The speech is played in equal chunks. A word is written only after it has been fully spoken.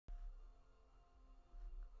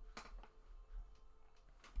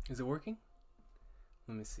Is it working?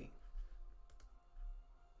 Let me see.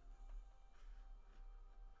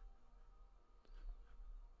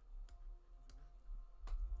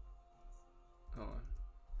 Hold on.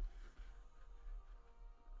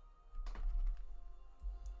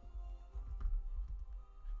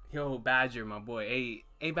 Yo, Badger, my boy.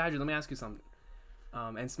 Hey, Badger. Let me ask you something.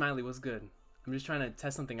 And Smiley, what's good? I'm just trying to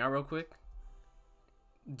test something out real quick.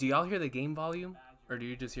 Do y'all hear the game volume, or do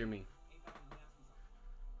you just hear me?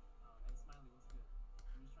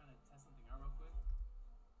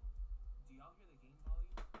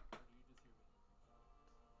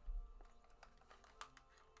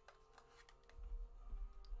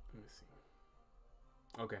 Let me see.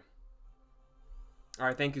 Okay. All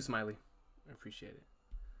right. Thank you, Smiley. I appreciate it.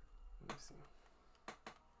 Let me see.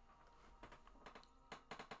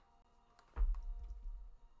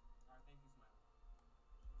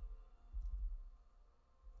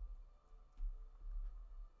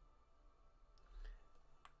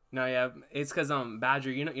 No, yeah, it's because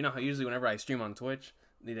Badger, you know how usually whenever I stream on Twitch,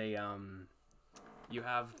 they you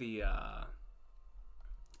have the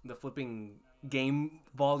flipping game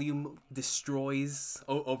volume destroys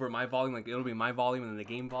over my volume. Like it'll be my volume and then the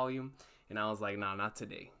game volume, and I was like, nah, not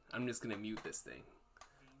today. I'm just gonna mute this thing.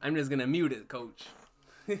 I'm just gonna mute it, coach.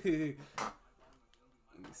 Let me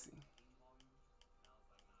see.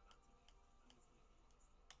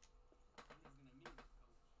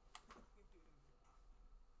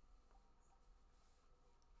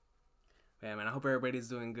 Yeah, man, I hope everybody's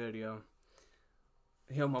doing good, yo.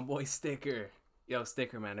 Yo, my boy Sticker. Yo,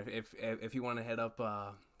 Sticker, man. If you want to head up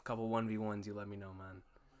a couple 1v1s, you let me know, man.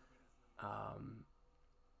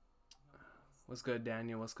 What's good,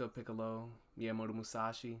 Daniel? What's good, Piccolo? Miyamoto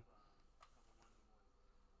Musashi.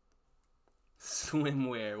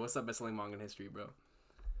 Swimwear. What's up, best-selling manga in history, bro?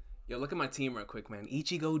 Yo, look at my team real quick, man.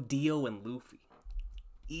 Ichigo, Dio, and Luffy.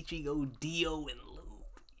 Ichigo, Dio, and Luffy.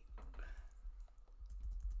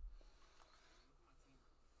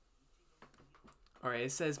 Alright,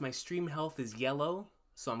 it says my stream health is yellow,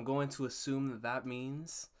 so I'm going to assume that that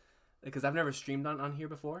means... Because I've never streamed on here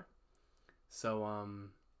before. So,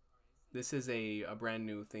 this is a brand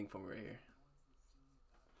new thing from right here.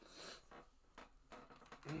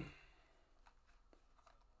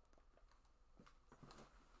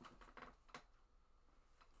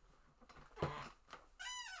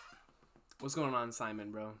 What's going on,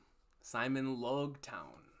 Simon, bro? Simon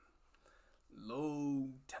Logtown. Logtown.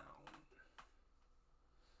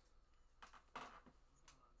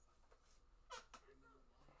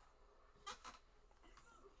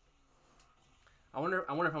 I wonder if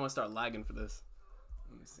I'm gonna start lagging for this.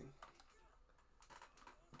 Let me see.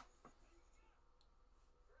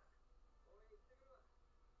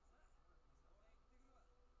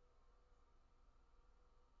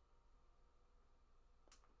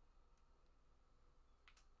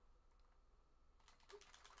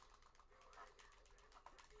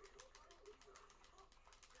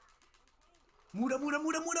 Muda.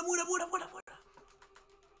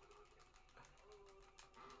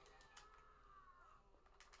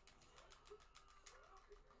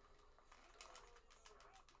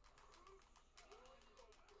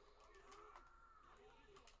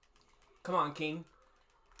 Come on, King.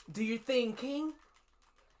 Do your thing, King.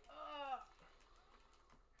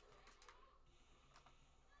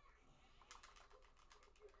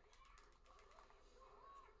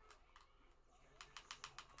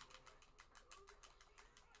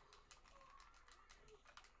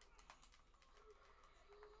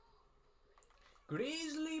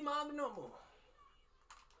 Grizzly Magnomo.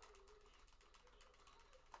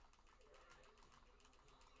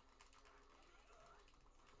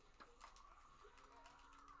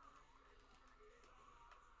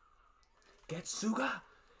 Getsuga.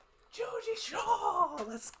 Joji Shaw.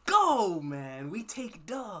 Let's go, man. We take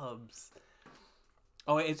dubs.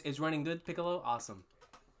 Oh, it's running good, Piccolo? Awesome.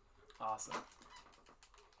 Awesome.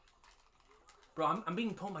 Bro, I'm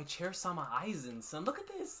being told by Chair-sama Aizen, son. Look at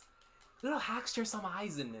this. Look how hacks Chair-sama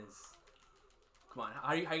Aizen is. Come on, how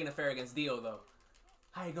are you gonna fare against Dio, though?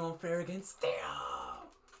 How you gonna fare against Dio?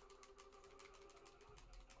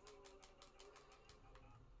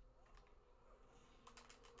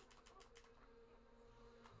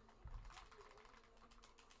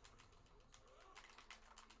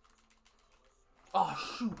 Oh,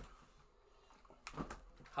 shoot.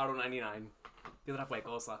 Haru 99. ¿Qué otra fue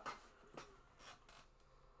cosa?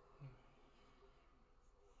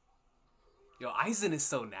 Yo, Aizen is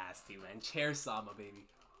so nasty, man. Chair-sama, baby.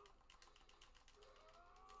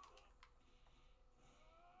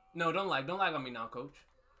 No, don't lag. Don't lag on me now, coach.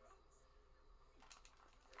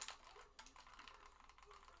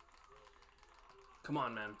 Come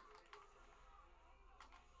on, man.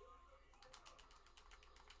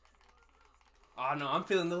 Oh no, I'm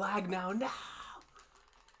feeling the lag now. No!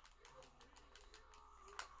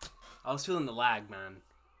 I was feeling the lag, man.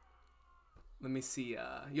 Let me see.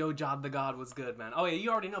 Yo, Job the God was good, man. Oh yeah, you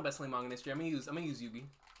already know best-selling manga in history. I'm gonna use Yugi.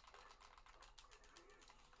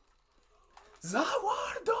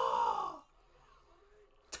 Zawardo!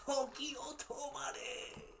 Tokyo Tomare!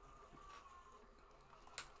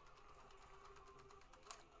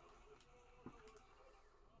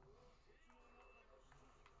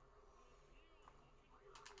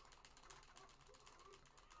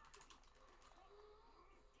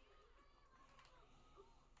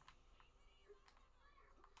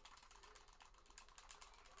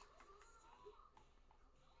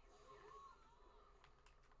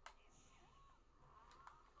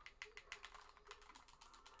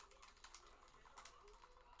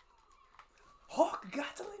 Hawk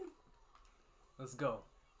Gatling? Let's go.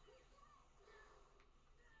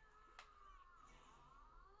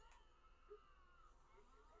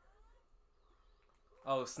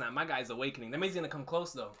 Oh snap, my guy's awakening. That means he's gonna come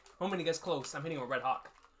close though. When he gets close, I'm hitting him with Red Hawk.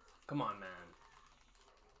 Come on, man.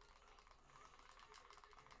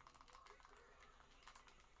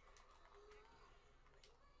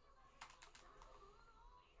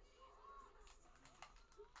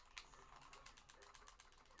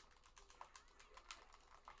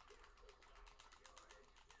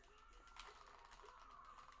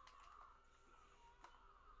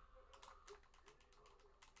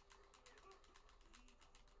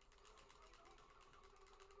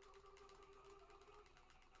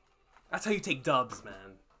 That's how you take dubs,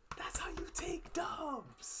 man. That's how you take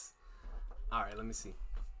dubs. All right, let me see.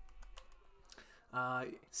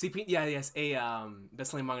 CP, yeah, yes,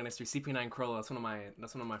 best-selling manga in history, CP9 Crollo. That's one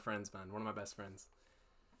of my friends, man. One of my best friends.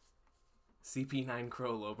 CP9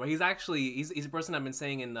 Crollo, but he's a person I've been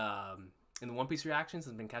saying in the One Piece reactions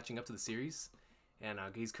and been catching up to the series, and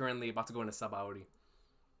he's currently about to go into Sabaody.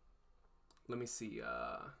 Let me see.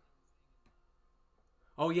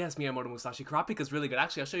 Oh yes, Miyamoto Musashi. Kurapika's really good.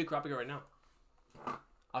 Actually, I'll show you Kurapika right now.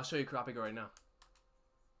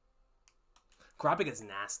 Kurapika's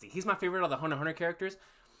nasty. He's my favorite of the Hunter x Hunter characters.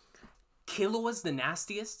 Killua's the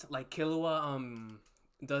nastiest. Like Killua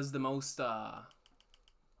does the most from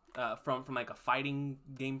like a fighting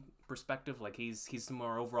game perspective. Like he's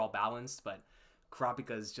more overall balanced, but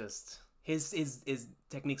Kurapika's just his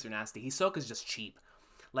techniques are nasty. Hisoka's just cheap.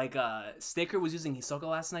 Like, Sticker was using Hisoka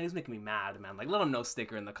last night. He was making me mad, man. Like, let him know,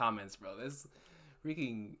 Sticker, in the comments, bro. This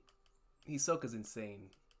freaking Hisoka's insane.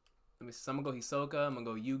 Let me see. So I'm gonna go Hisoka. I'm gonna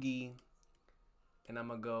go Yugi. And I'm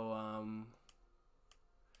gonna go,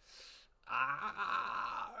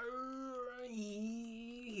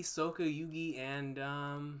 Hisoka, Yugi, and,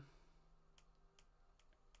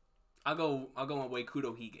 I'll go with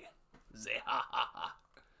Kudo Hige. Zehahaha.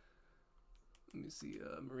 Let me see,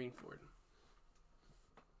 Marineford.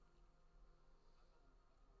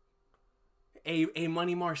 A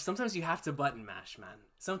Money Marsh, sometimes you have to button mash, man.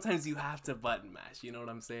 Sometimes you have to button mash, you know what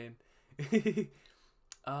I'm saying?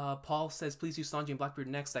 Paul says, please use Sanji and Blackbeard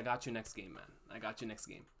next. I got you next game, man. I got you next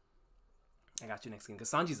game.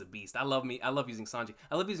 Because Sanji's a beast. I love using Sanji.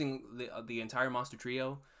 I love using the entire monster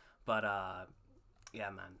trio. But,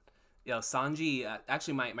 yeah, man. Yo, Sanji,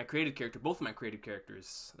 actually my creative character, both of my creative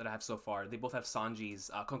characters that I have so far, they both have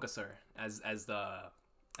Sanji's Konkasur as the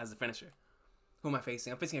finisher. Who am I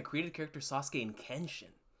facing? I'm facing a creative character, Sasuke and Kenshin.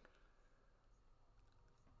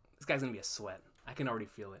 This guy's gonna be a sweat. I can already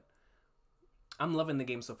feel it. I'm loving the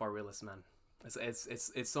game so far, Realist, man.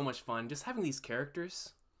 It's so much fun. Just having these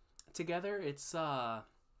characters together, it's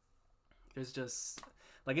there's just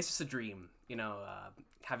like it's just a dream, you know,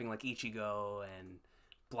 having like Ichigo and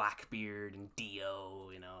Blackbeard and Dio,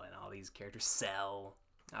 you know, and all these characters. Cell.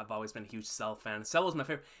 I've always been a huge Cell fan. Cell was my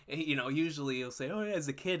favorite. You know, usually you'll say, oh yeah, as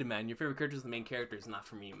a kid, man, your favorite character is the main character. It's not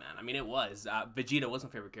for me, man. I mean, it was. Vegeta was my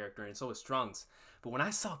favorite character, and so was Trunks. But when I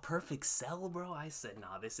saw Perfect Cell, bro, I said,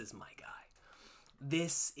 nah, this is my guy.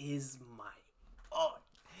 This is my... Oh.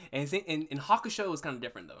 And in Hakusho, it was kind of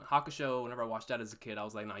different, though. In Hakusho, whenever I watched that as a kid, I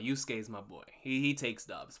was like, nah, Yusuke is my boy. He takes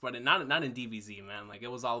dubs. But not in DBZ, man. Like, it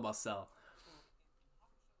was all about Cell.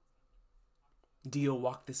 Dio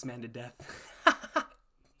walked this man to death.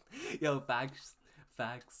 Yo, facts.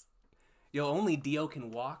 Yo, only Dio can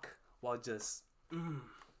walk while just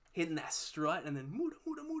hitting that strut and then muda.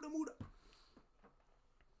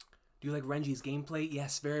 Do you like Renji's gameplay?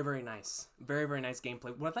 Yes, very, very nice. Very, very nice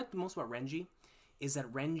gameplay. What I like the most about Renji is that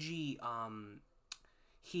Renji,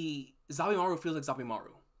 Zabimaru feels like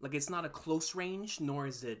Zabimaru. Like, it's not a close range, nor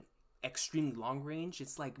is it extremely long range.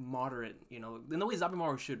 It's like moderate, you know, in the way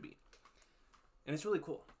Zabimaru should be. and it's really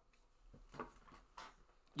cool.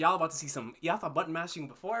 Y'all about to see some. Y'all thought button mashing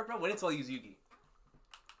before, bro? Wait until I use Yugi.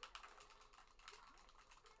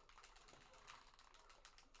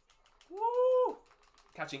 Woo!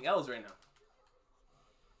 Catching L's right now.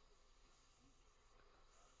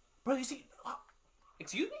 Bro, you see...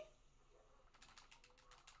 excuse me?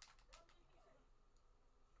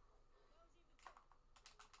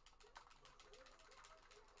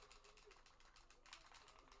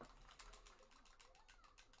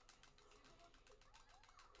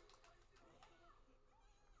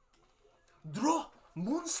 Draw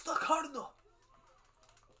Monster Cardo.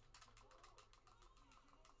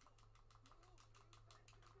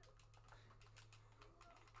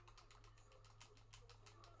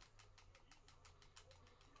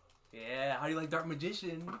 Yeah, how do you like Dark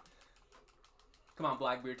Magician? Come on,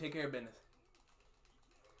 Blackbeard, take care of business.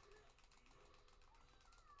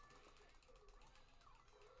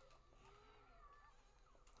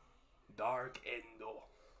 Dark Endo.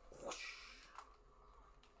 Whoosh.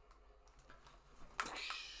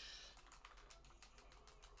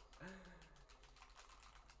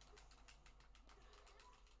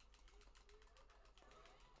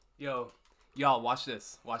 Yo, y'all, watch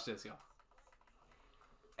this. Watch this, y'all.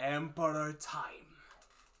 Emperor time.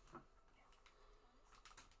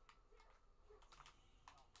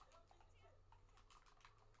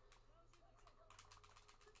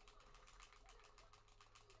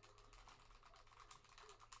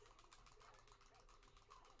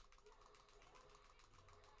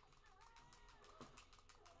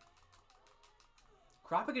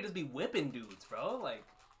 Kurapika could just be whipping dudes, bro. Like,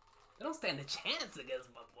 they don't stand a chance against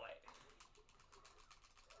my boy.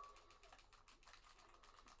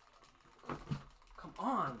 Come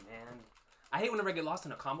on, man. I hate whenever I get lost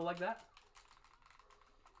in a combo like that.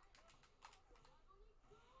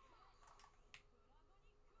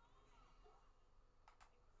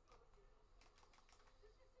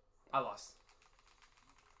 I lost.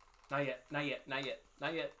 Not yet, not yet, not yet,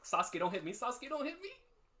 not yet. Sasuke, don't hit me. Sasuke, don't hit me.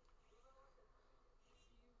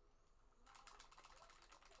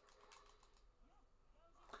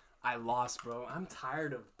 I lost, bro. I'm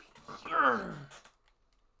tired of...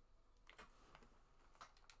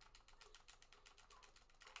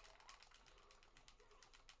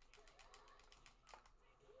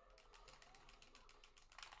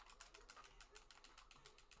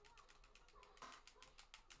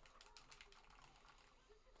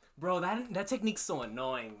 Bro, that technique's so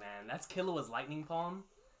annoying, man. That's Killua's Lightning Palm.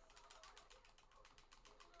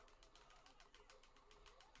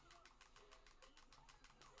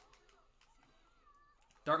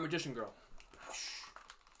 Dark Magician Girl.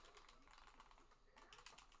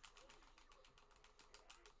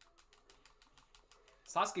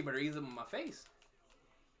 Sasuke better ease him in my face.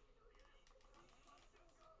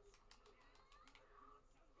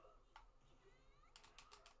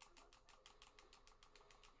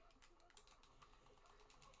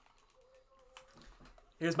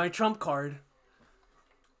 Here's my trump card.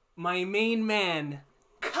 My main man,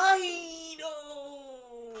 Kaido!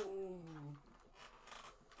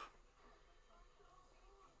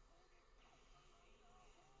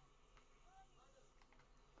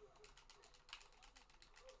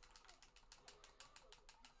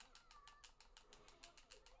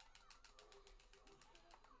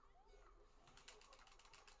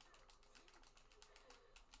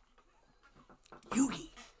 Yugi!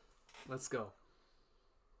 Let's go.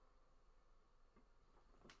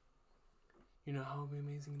 You know how would be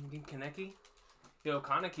amazing in the game? Kaneki? Yo,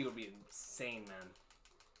 Kaneki would be insane, man.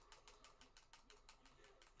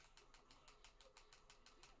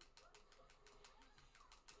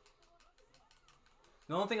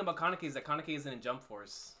 The only thing about Kaneki is that Kaneki isn't in Jump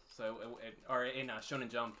Force, so or in Shonen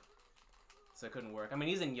Jump, so it couldn't work. I mean,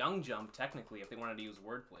 he's in Young Jump technically if they wanted to use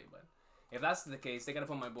wordplay, but if that's the case, they gotta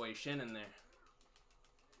put my boy Shin in there.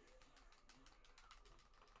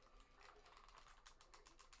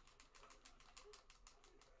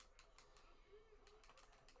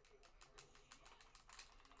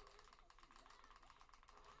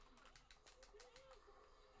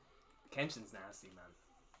 Kenshin's nasty, man.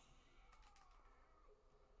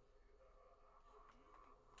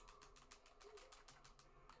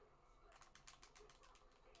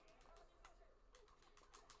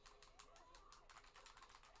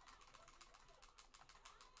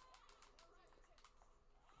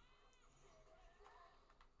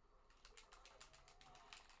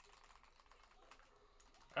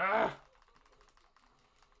 Ah!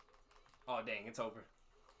 Oh, dang, it's over.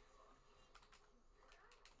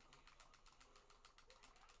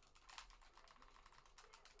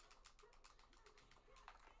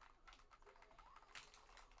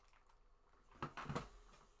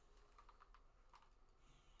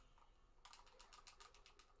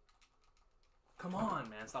 Come on,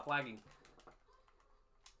 man. Stop lagging.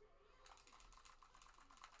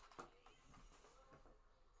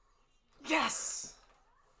 Yes!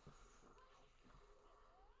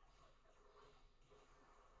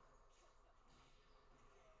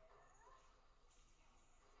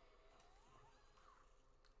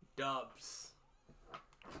 Dubs.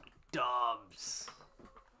 Dubs.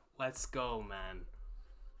 Let's go, man.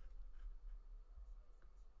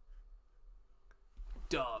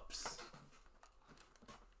 Dubs.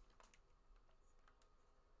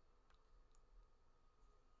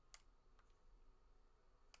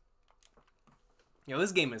 Yo,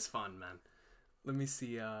 this game is fun, man. Let me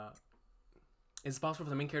see. Is it possible for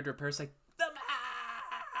the main character of Parasite the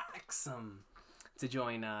Maxim to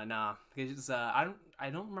join? Nah, because I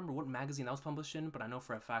don't remember what magazine I was published in, but I know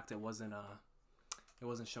for a fact it wasn't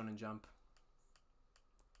Shonen Jump.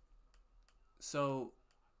 So,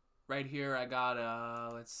 right here I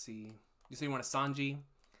got let's see. You say you want a Sanji,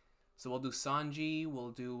 so we'll do Sanji.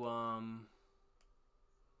 We'll do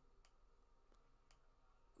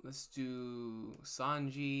let's do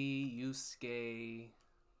Sanji, Yusuke,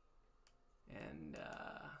 and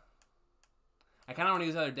I kind of want to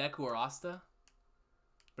use either Deku or Asta,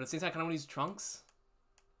 but at the same time I kind of want to use Trunks.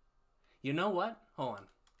 You know what? Hold on.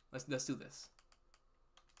 Let's do this.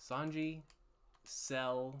 Sanji,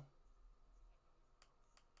 Cell,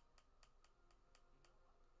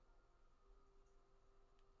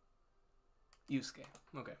 Yusuke.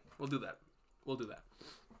 Okay, we'll do that. We'll do that.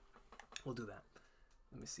 We'll do that.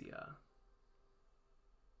 Let me see.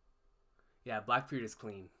 Yeah, Blackbeard is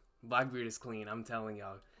clean. Blackbeard is clean. I'm telling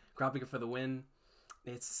y'all. Kurapika for the win.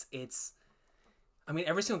 It's. I mean,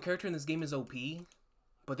 every single character in this game is OP,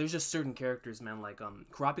 but there's just certain characters, man. Like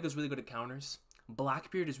Kurapika's really good at counters.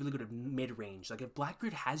 Blackbeard is really good at mid range. Like if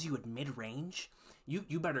Blackbeard has you at mid range,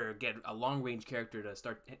 you better get a long range character to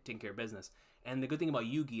start taking care of business. And the good thing about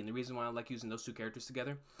Yugi, and the reason why I like using those two characters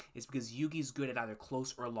together, is because Yugi's good at either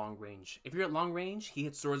close or long range. If you're at long range, he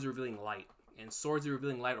hits Swords of Revealing Light. And Swords of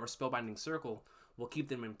Revealing Light or Spellbinding Circle will keep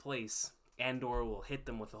them in place, and or will hit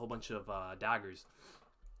them with a whole bunch of daggers.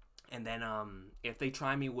 And then if they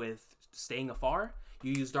try me with Staying Afar,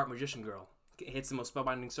 you use Dark Magician Girl. It hits them with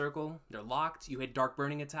Spellbinding Circle, they're locked. You hit Dark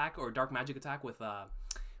Burning attack or Dark Magic attack with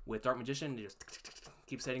Dark Magician, it just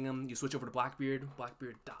keeps hitting them. You switch over to Blackbeard,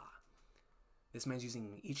 Blackbeard, da. This man's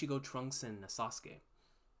using Ichigo, Trunks, and Sasuke.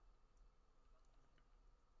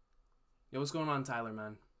 Yo, what's going on, Tyler,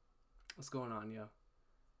 man? What's going on, yo?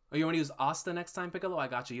 Oh, you want to use Asta next time, Piccolo? I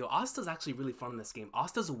got you. Yo, Asta's actually really fun in this game.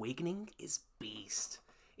 Asta's Awakening is beast.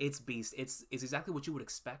 It's beast. It's exactly what you would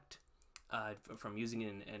expect from using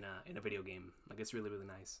it in a video game. Like, it's really, really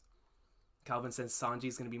nice. Calvin says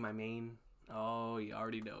Sanji's going to be my main. Oh, you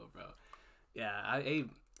already know, bro. Yeah,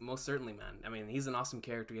 most certainly, man. I mean, he's an awesome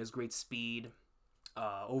character. He has great speed.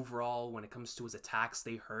 Overall, when it comes to his attacks,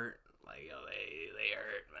 they hurt. Like, yo, they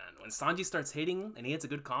hurt, man. When Sanji starts hitting and he hits a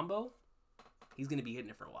good combo, he's gonna be hitting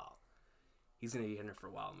it for a while. He's gonna be hitting it for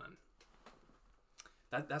a while,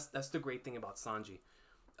 man. That's the great thing about Sanji.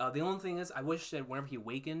 The only thing is, I wish that whenever he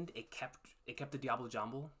awakened, it kept the Diablo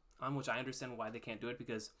Jumble on, which I understand why they can't do it,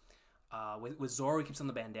 because with Zoro, he keeps on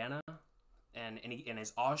the bandana, and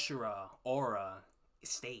his Ashura aura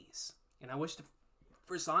stays. And I wish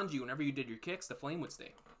for Sanji, whenever you did your kicks, the flame would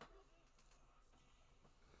stay.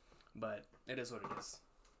 But it is what it is.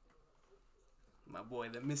 My boy,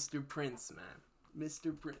 the Mr. Prince, man.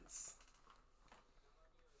 Mr. Prince.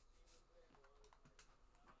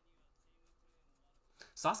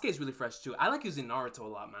 Sasuke is really fresh too. I like using Naruto a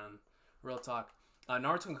lot, man. Real talk.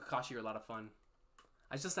 Naruto and Kakashi are a lot of fun.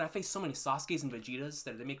 It's just that I face so many Sasuke's and Vegetas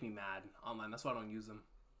that they make me mad online. That's why I don't use them.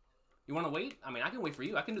 You want to wait? I mean, I can wait for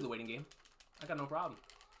you. I can do the waiting game. I got no problem.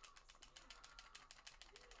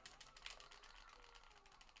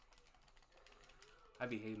 I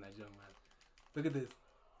be hating that joke, man. Look at this.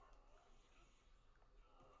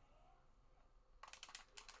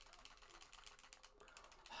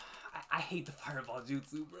 I hate the fireball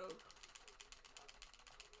jutsu, bro.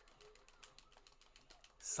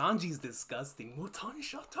 Sanji's disgusting. Mutan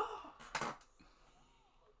Shata.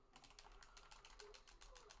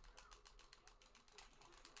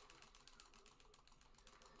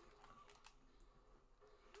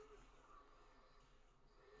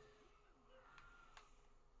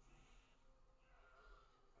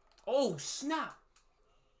 Oh, snap!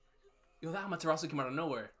 Yo, that Amaterasu came out of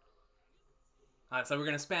nowhere. Alright, so we're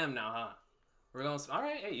gonna spam now, huh? We're gonna...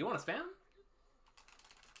 Alright, hey, you wanna spam?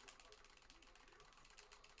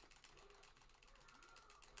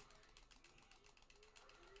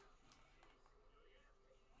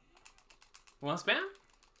 You wanna spam?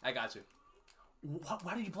 I got you. What?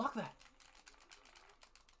 Why did you block that?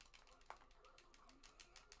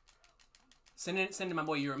 Send it my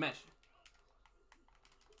boy Uramesh.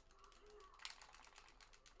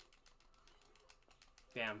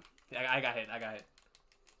 Damn. Yeah, I got hit. I got hit.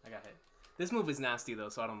 This move is nasty though,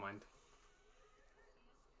 so I don't mind.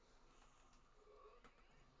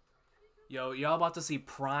 Yo, y'all about to see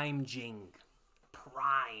Prime Jing.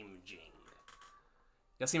 Prime Jing.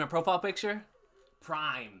 Y'all see my profile picture?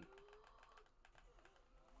 Prime.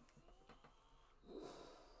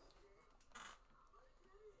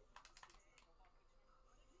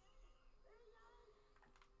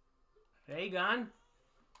 Hey, gone.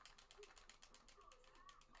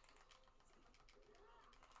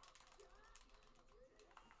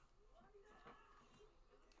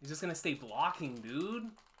 He's just gonna stay blocking, dude.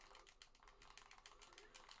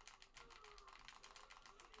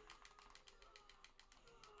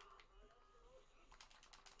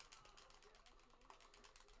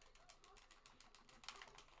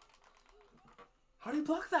 How did he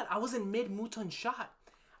block that? I was in mid Muton shot.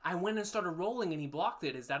 I went and started rolling and he blocked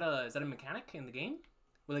it. Is that a mechanic in the game?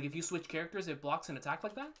 Where like if you switch characters it blocks an attack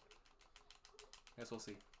like that? I guess we'll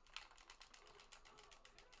see.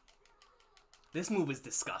 This move is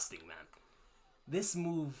disgusting, man. This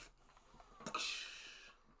move...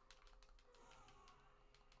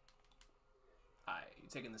 Alright, you're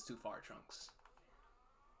taking this too far, Trunks.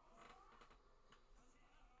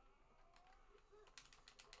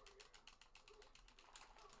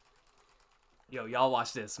 Yo, y'all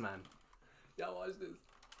watch this, man. Y'all watch this.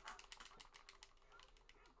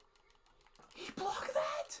 He blocked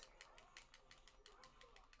that?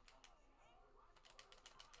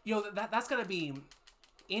 Yo, that's gotta be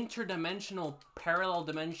interdimensional parallel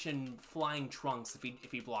dimension flying Trunks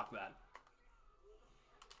if he blocked that.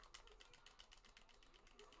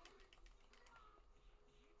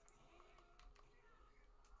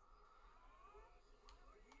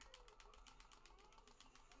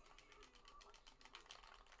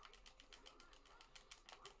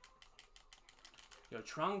 Yo,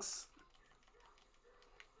 Trunks.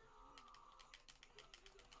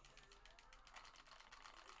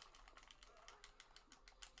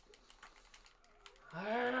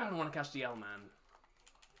 I don't want to catch the L, man.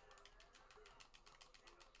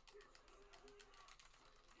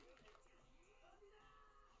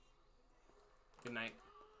 Good night.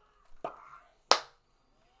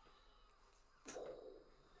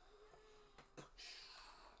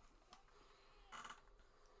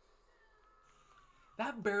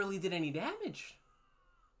 That barely did any damage.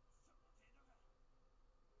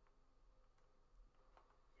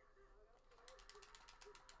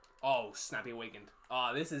 Oh, snap, he awakened.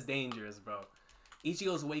 Oh, this is dangerous, bro.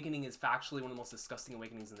 Ichigo's awakening is factually one of the most disgusting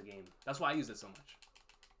awakenings in the game. That's why I use it so much.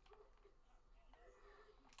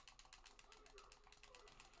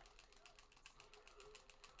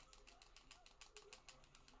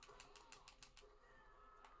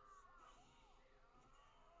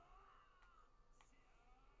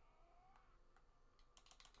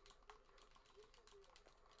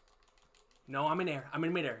 No, I'm in air. I'm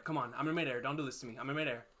in midair. Come on, I'm in midair. Don't do this to me. I'm in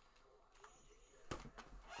midair.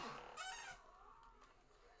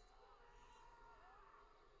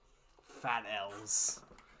 Fat L's.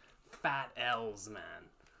 Fat L's, man.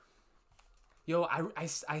 Yo,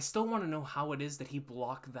 I still want to know how it is that he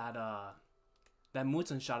blocked that that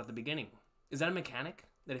Muten shot at the beginning. Is that a mechanic?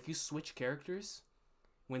 That if you switch characters,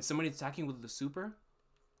 when somebody's attacking with the super,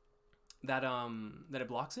 that it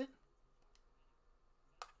blocks it?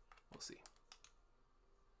 We'll see.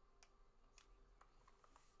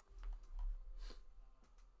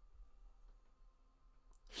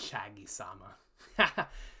 Shaggy-sama.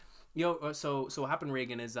 Yo, so what happened,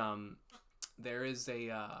 Reagan, is there is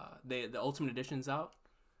a the Ultimate Edition's out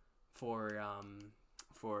for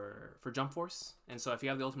Jump Force, and so if you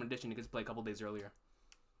have the Ultimate Edition, you get to play a couple days earlier.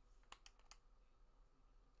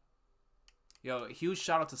 Yo, huge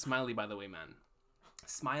shout out to Smiley, by the way, man.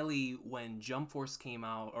 Smiley, when Jump Force came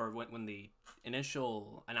out, or when the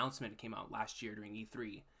initial announcement came out last year during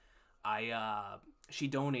E3, she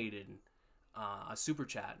donated a super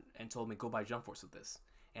chat and told me go buy Jump Force with this,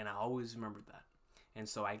 and I always remembered that, and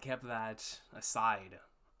so I kept that aside,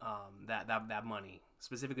 that money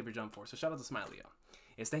specifically for Jump Force. So shout out to Smiley. Yo.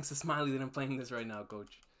 It's thanks to Smiley that I'm playing this right now,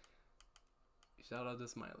 Coach. Shout out to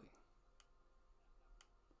Smiley.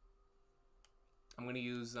 I'm gonna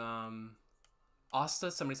use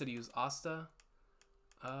Asta. Somebody said to use Asta.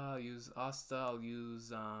 Use Asta. I'll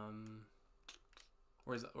use I'll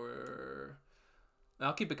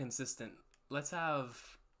keep it consistent. Let's have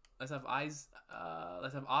eyes.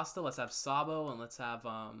 Let's have Asta. Let's have Sabo, and let's have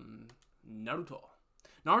Naruto.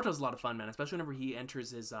 Naruto's a lot of fun, man. Especially whenever he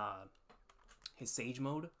enters his Sage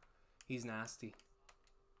mode. He's nasty.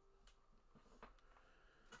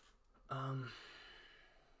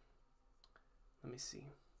 Let me see.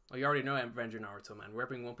 Oh, you already know I'm Avenger Naruto, man.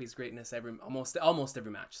 Repping One Piece greatness almost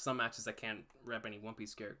every match. Some matches I can't rep any One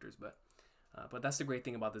Piece characters, but that's the great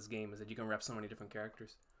thing about this game is that you can rep so many different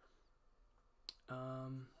characters.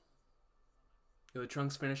 The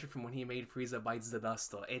Trunks finisher from when he made Frieza bites the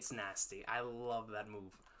dust. Though it's nasty. I love that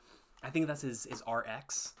move. I think that's his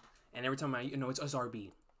RX, and every time it's his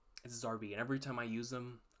RB. It's his RB, and every time I use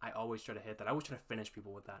them, I always try to hit that. I always try to finish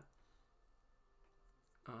people with that.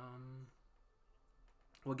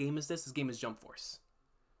 What game is this? This game is Jump Force.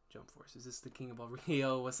 Jump Force. Is this the King of all?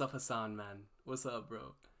 Yo, what's up, Hassan, man? What's up,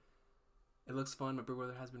 bro? It looks fun. My big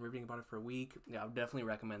brother has been raving about it for a week. Yeah, I would definitely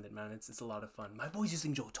recommend it, man. It's a lot of fun. My boy's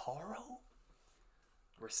using Jotaro?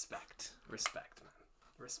 Respect. Respect, man.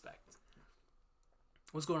 Respect.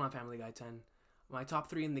 What's going on, Family Guy 10? My top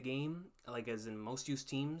 3 in the game, like as in most used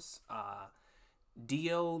teams,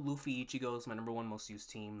 Dio, Luffy, Ichigo is my #1 most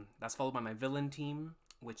used team. That's followed by my villain team,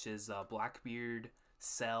 which is Blackbeard,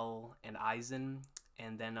 Cell, and Aizen.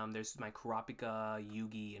 And then there's my Kurapika,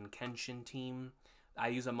 Yugi, and Kenshin team. I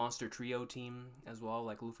use a Monster Trio team as well,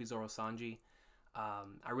 like Luffy, Zoro, Sanji.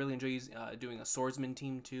 I really enjoy doing a swordsman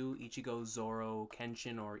team too. Ichigo, Zoro,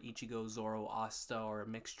 Kenshin, or Ichigo, Zoro, Asta, or a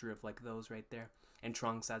mixture of like those right there. And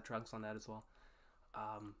Trunks, add Trunks on that as well.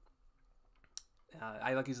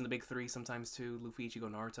 I like using the big 3 sometimes too. Luffy, Ichigo,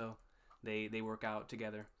 Naruto. They work out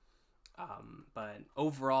together. But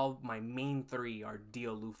overall, my main 3 are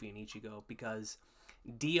Dio, Luffy, and Ichigo because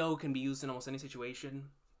Dio can be used in almost any situation.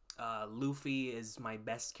 Luffy is my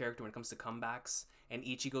best character when it comes to comebacks, and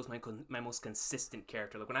Ichigo is my most consistent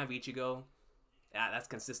character. Like when I have Ichigo, that's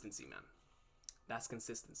consistency, man. That's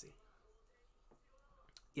consistency.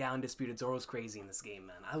 Yeah, Undisputed. Zoro's crazy in this game,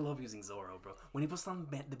 man. I love using Zoro, bro. When he puts on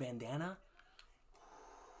the bandana,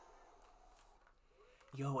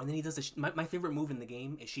 yo, and then he does my favorite move in the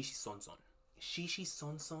game is Shishi Son Son. Shishi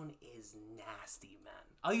Son Son is nasty, man.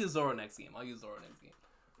 I'll use Zoro next game.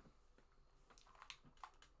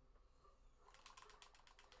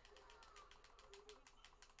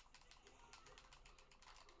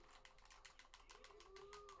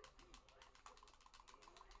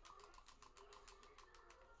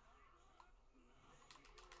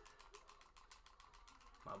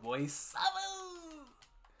 My boy Sabu!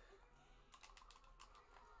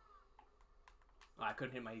 Oh, I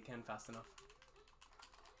couldn't hit my Ken fast enough.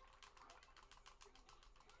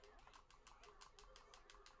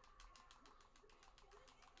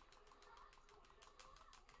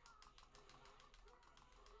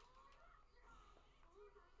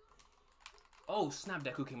 Oh, snap,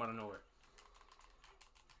 Deku came out of nowhere.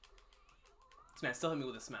 This man still hit me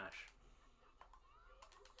with a smash.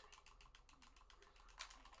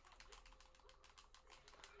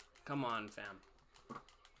 Come on, fam.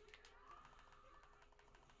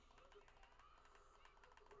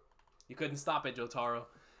 You couldn't stop it, Jotaro.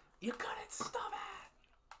 You couldn't stop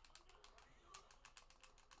it!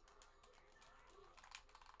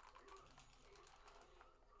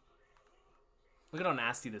 Look at how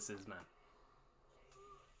nasty this is, man.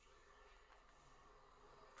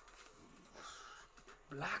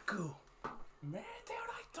 Blacku.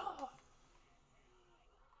 Meteorito.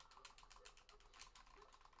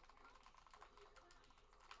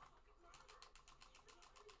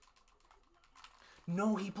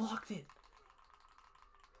 No, he blocked it.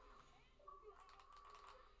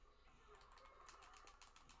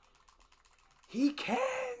 He can.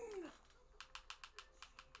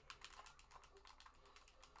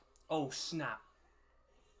 Oh, snap.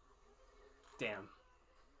 Damn.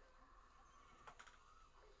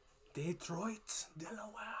 Detroit,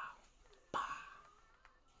 Delaware. Bah.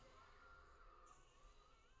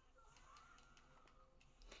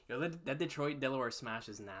 Yo, that Detroit, Delaware smash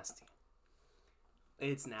is nasty.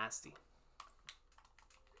 It's nasty.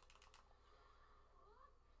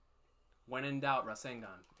 When in doubt,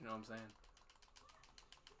 Rasengan. You know what I'm saying?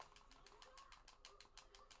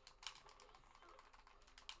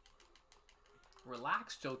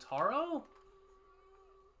 Relax, Jotaro?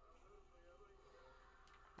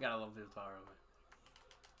 Gotta love Jotaro, man.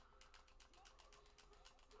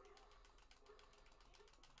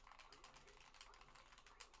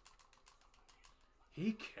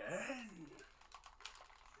 He can.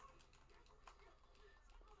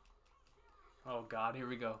 Oh god, here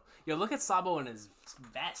we go. Yo, look at Sabo in his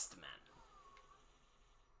vest, man.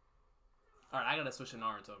 Alright, I gotta switch to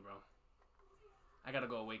Naruto, bro. I gotta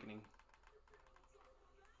go Awakening.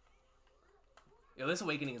 Yo, this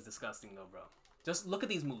Awakening is disgusting, though, bro. Just look at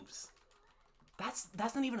these moves. That's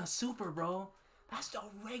not even a super, bro. That's a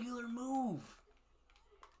regular move.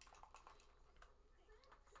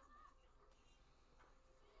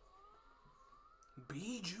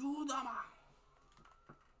 Bijudama.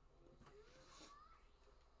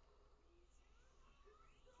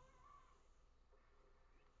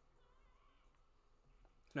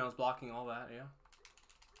 Now it's blocking all that, yeah.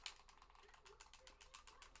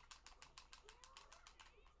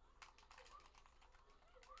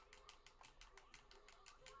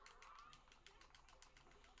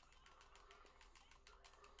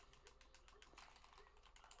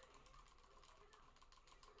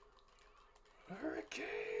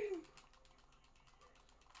 Hurricane!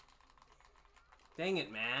 Dang it,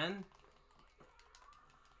 man.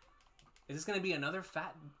 Is this gonna be another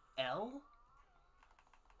fat L?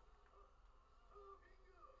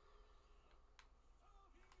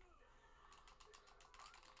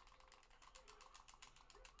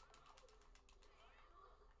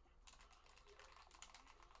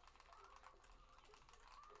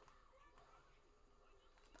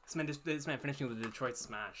 This man finishing with the Detroit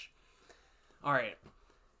Smash. Alright.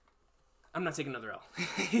 I'm not taking another L.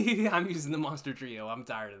 I'm using the Monster Trio. I'm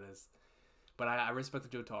tired of this. But I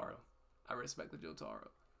respect the Jotaro. I respect the Jotaro.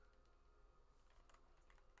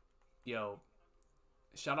 Yo.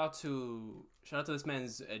 Shout out to this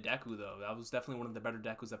man's Deku, though. That was definitely one of the better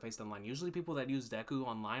Dekus I faced online. Usually people that use Deku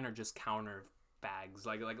online are just counter bags.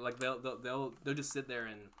 Like they'll just sit there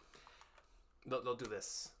and they'll do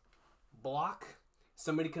this. Block.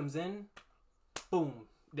 Somebody comes in. Boom.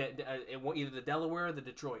 Either the Delaware or the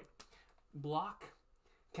Detroit. Block,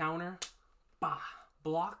 counter, bah,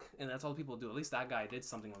 block, and that's all people do. At least that guy did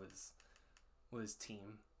something with his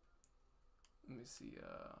team. Let me see.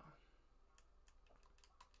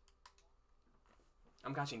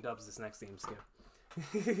 I'm catching dubs this next game, Skip.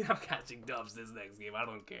 I'm catching dubs this next game. I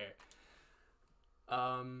don't care.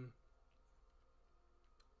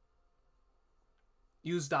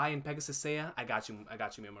 Use die in Pegasus Seiya. I got you,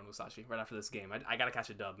 Miyamoto Musashi. Right after this game, I gotta catch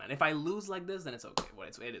a dub, man. If I lose like this, then it's okay.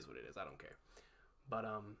 It is what it is. I don't care. But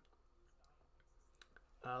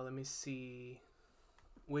let me see.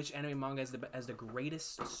 Which anime manga has the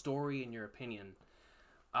greatest story in your opinion?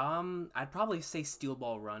 I'd probably say Steel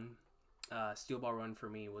Ball Run. Steel Ball Run for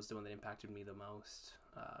me was the one that impacted me the most.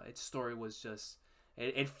 Its story was just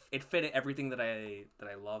it fit everything that I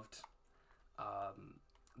loved.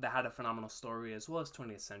 That had a phenomenal story, as well as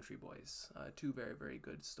 20th Century Boys. Two very, very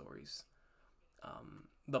good stories.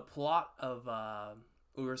 The plot of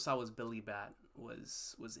Urasawa's Billy Bat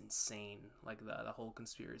was insane. Like the whole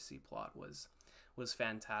conspiracy plot was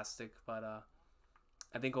fantastic. But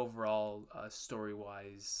I think overall,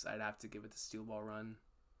 story-wise, I'd have to give it to Steel Ball Run,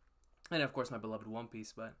 and of course my beloved One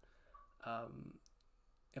Piece. But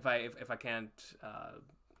if I can't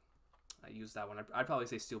use that one, I'd probably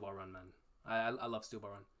say Steel Ball Run, man. I love Steel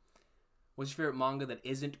Ball Run. What's your favorite manga that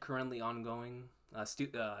isn't currently ongoing? Well,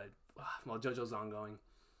 JoJo's ongoing.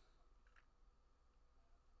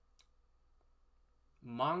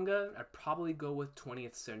 Manga, I'd probably go with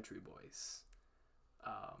 20th Century Boys.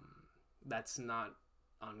 That's not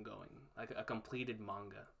ongoing. Like a completed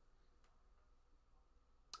manga.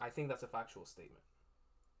 I think that's a factual statement.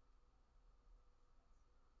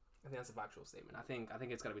 I think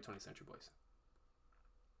it's gotta be 20th Century Boys.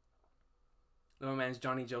 Oh man's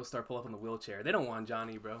Johnny Joestar pull up in the wheelchair. They don't want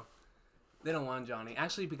Johnny, bro. They don't want Johnny.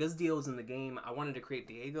 Actually, because Dio was in the game, I wanted to create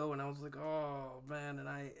Diego, and I was like, oh man,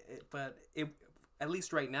 but at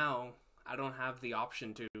least right now, I don't have the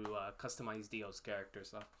option to customize Dio's character,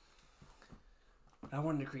 so I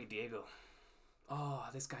wanted to create Diego. Oh,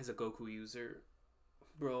 this guy's a Goku user,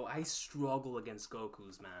 bro. I struggle against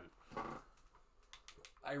Gokus, man.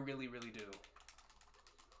 I really, really do.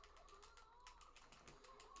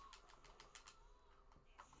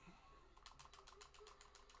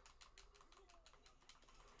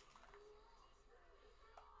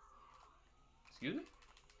 Excuse me?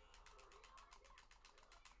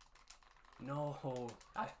 No.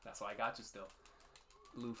 That's why I got you still.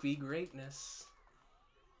 Luffy greatness.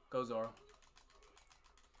 Go Zoro.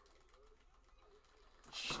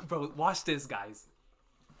 Bro, watch this, guys.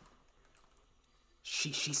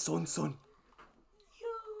 Shishi Son Son.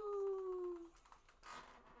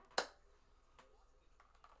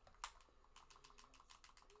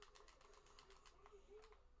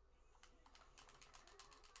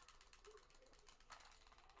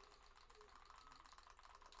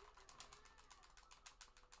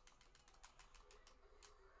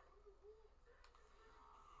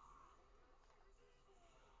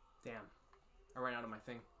 Damn. I ran out of my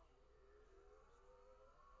thing.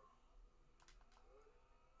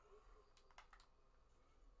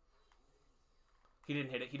 He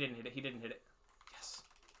didn't hit it. He didn't hit it. He didn't hit it. Yes.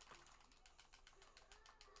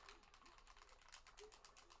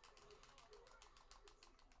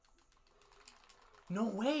 No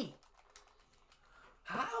way.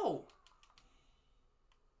 How?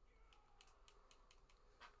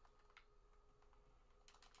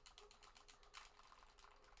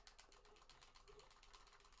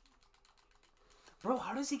 Bro,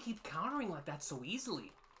 how does he keep countering like that so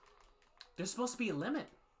easily? There's supposed to be a limit.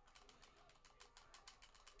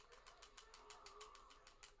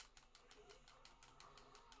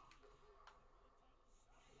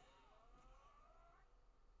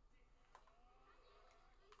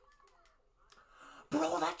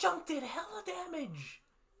 Bro, that jump did hella damage.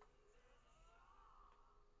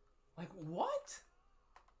 Like, what?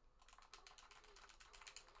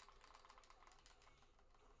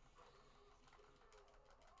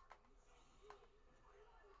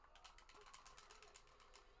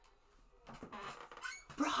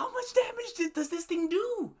 Bro, how much damage does this thing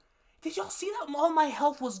do? Did y'all see that? All my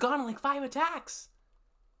health was gone in like 5 attacks.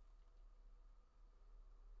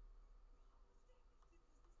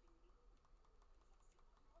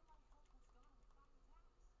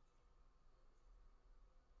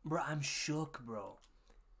 Bro, I'm shook, bro.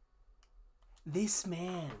 This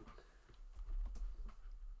man.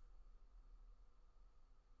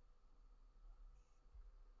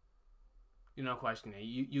 You're not questioning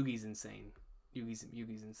it. Yugi's insane.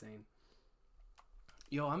 Yugi's insane.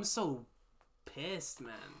 Yo, I'm so pissed,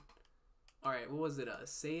 man. Alright, what was it?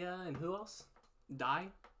 Seiya and who else? Dai?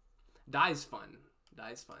 Dai's fun.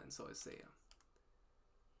 Dai's fun, so is Seiya.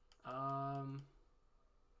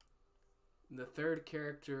 The third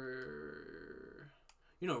character...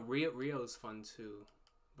 You know, Rio's fun too.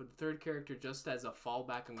 But the third character, just as a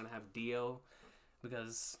fallback, I'm gonna have Dio.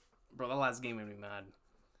 Because, bro, that last game made me mad.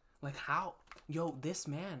 Like, how? Yo, this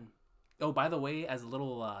man. Oh, by the way, as a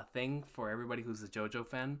little thing for everybody who's a JoJo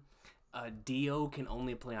fan, Dio can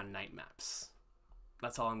only play on night maps.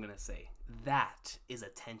 That's all I'm gonna say. That is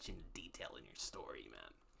attention to detail in your story,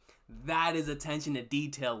 man. That is attention to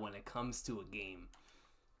detail when it comes to a game.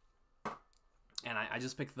 And I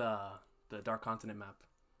just picked the Dark Continent map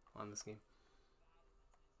on this game.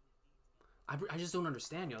 I just don't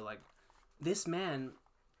understand, yo. Like, this man,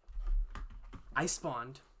 I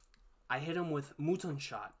spawned. I hit him with Muton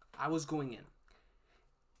shot. I was going in.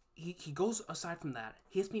 He goes aside from that.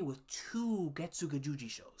 He hits me with 2 Getsuga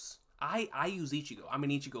Jujishos. I use Ichigo. I'm an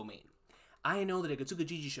Ichigo main. I know that a Getsuga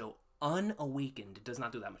Jujisho unawakened does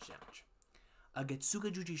not do that much damage. A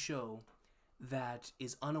Getsuga Jujisho that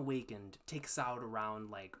is unawakened takes out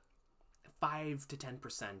around like 5 to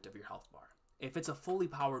 10% of your health bar. If it's a fully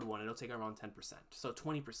powered one, it'll take around 10%. So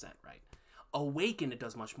 20%, right? Awakened, it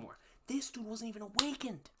does much more. This dude wasn't even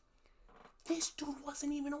awakened. This dude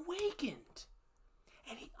wasn't even awakened.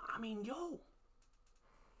 And I mean, yo.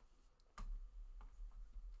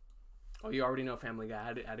 Oh, you already know, Family Guy. I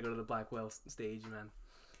had to go to the Black Whale stage, man.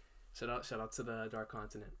 Shout out to the Dark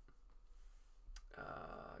Continent.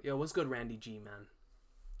 Yo, what's good, Randy G, man?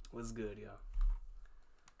 What's good, yo?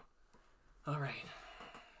 Alright.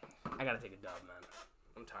 I gotta take a dub, man.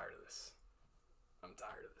 I'm tired of this.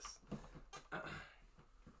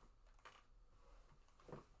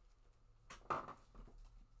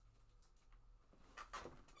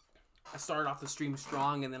 I started off the stream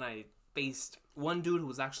strong, and then I faced one dude who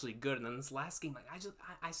was actually good, and then this last game, like,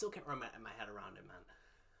 I still can't wrap my head around it, man.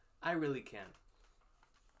 I really can't.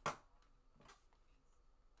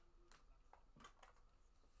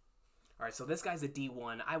 Alright, so this guy's a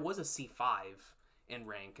D1. I was a C5 in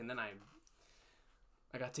rank, and then I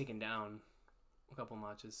got taken down a couple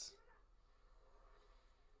notches.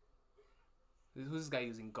 Who's this guy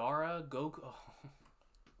using? Gaara? Goku?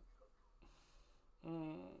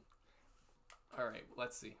 Oh. Alright,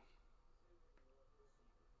 let's see.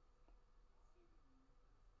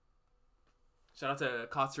 Shout out to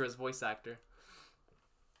Katsura's voice actor.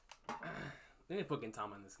 They need to put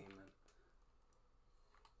Gintama in this game, man.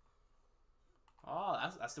 Oh,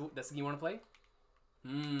 that's the game you want to play?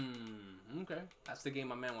 Okay. That's the game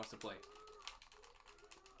my man wants to play.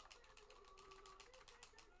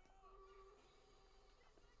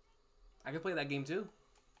 I could play that game too.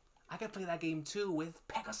 I could play that game too with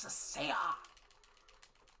Pegasus Seiya.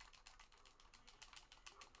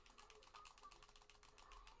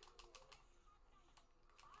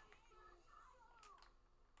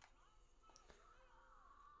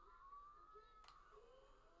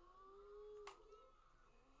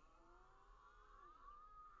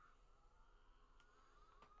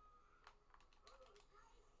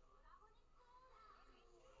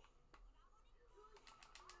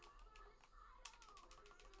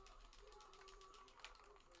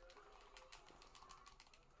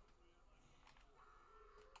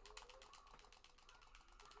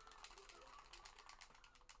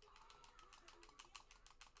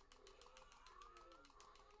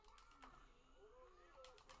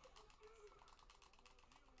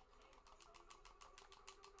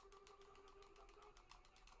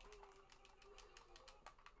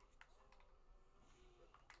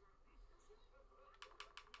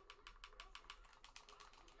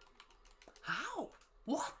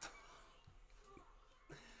 What?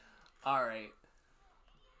 All right.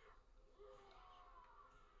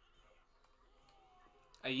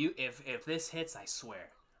 You if this hits, I swear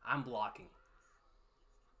I'm blocking.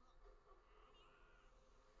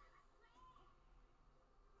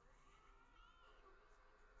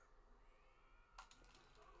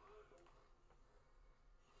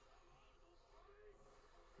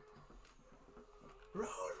 Road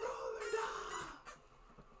roller da!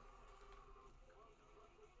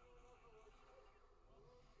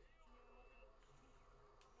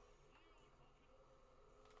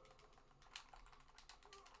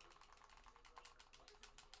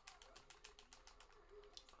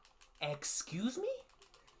 Excuse me?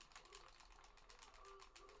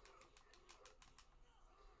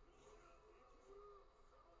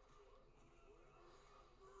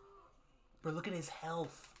 Bro, look at his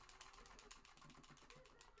health.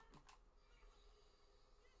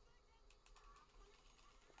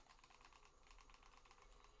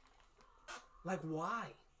 Like, why?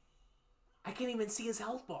 I can't even see his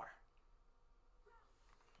health bar.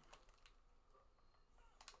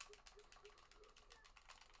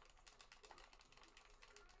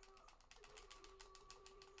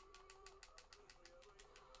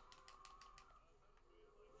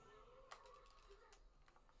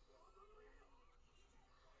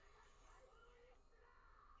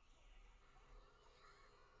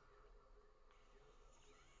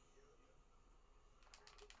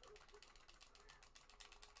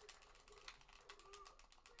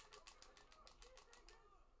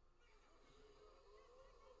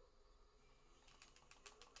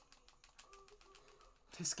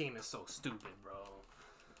 This game is so stupid, bro.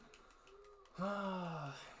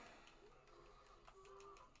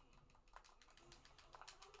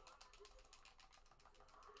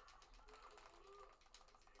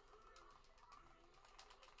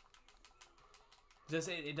 Just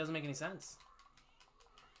it doesn't make any sense.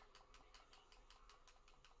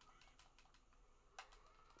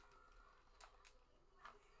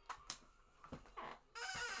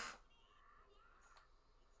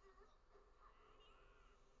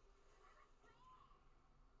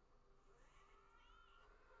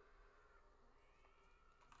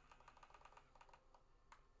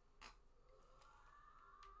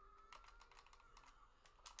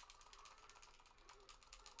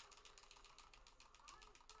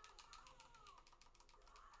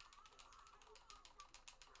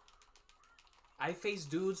 I face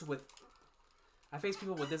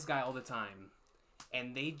people with this guy all the time,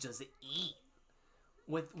 and they just eat.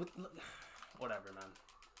 With whatever, man.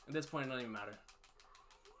 At this point, it doesn't even matter.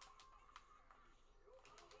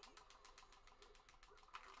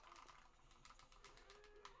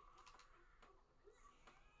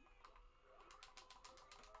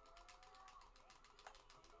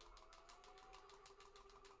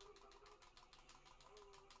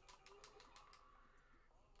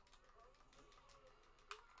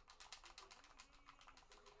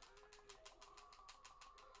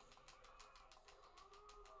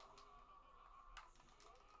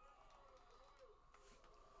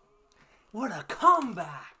 What a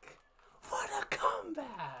comeback! What a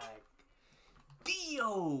comeback!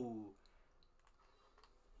 Dio!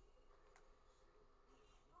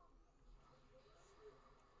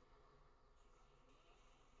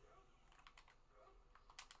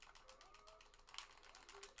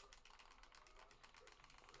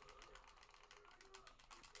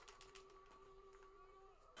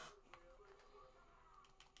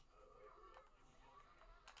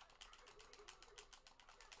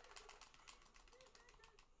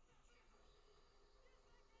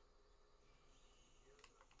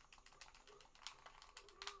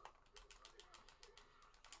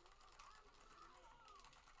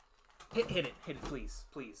 Hit it, please.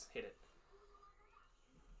 Please, hit it.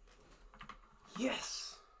 Yes!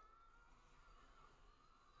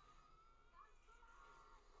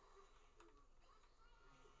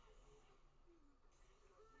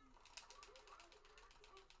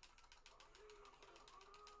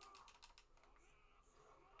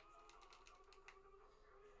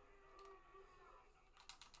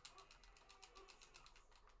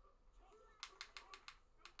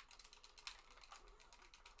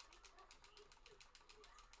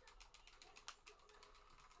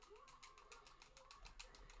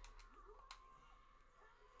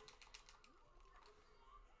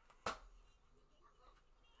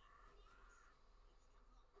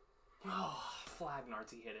 Oh, flag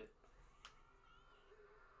Narty hit it.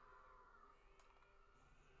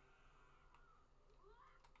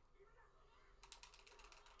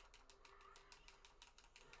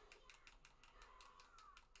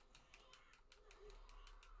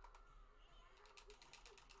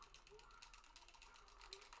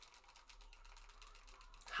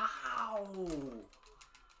 Ow!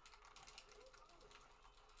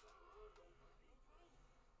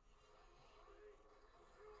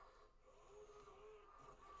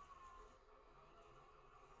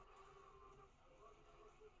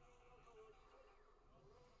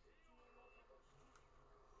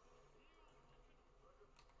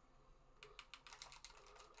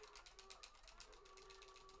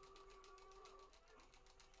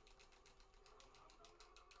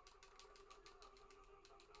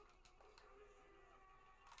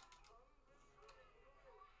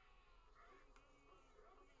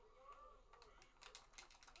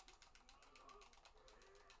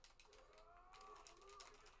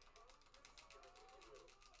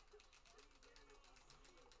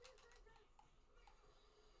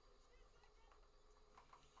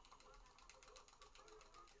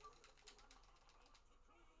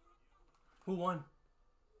 Who won?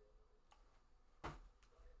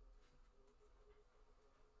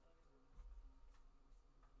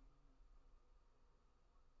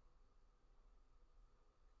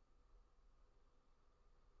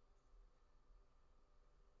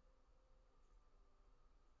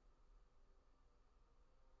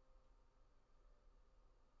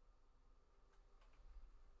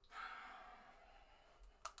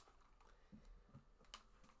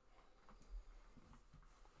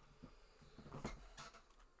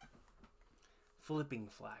 Flipping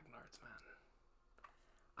flag nards, man.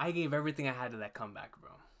 I gave everything I had to that comeback,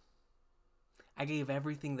 bro. I gave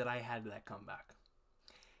everything that I had to that comeback.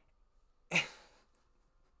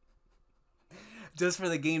 Just for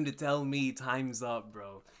the game to tell me time's up,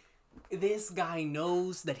 bro. This guy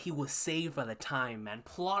knows that he was saved by the time, man.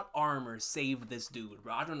 Plot armor saved this dude,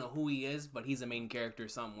 bro. I don't know who he is, but he's a main character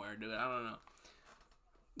somewhere, dude. I don't know.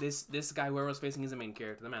 This guy whoever was facing is a main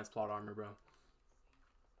character. The man's plot armor, bro.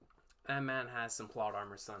 That man has some plot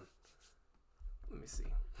armor, son. Let me see.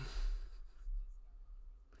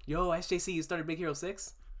 Yo, SJC, you started Big Hero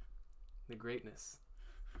 6? The greatness.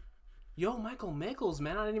 Yo, Michael Mickles,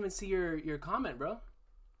 man. I didn't even see your comment, bro.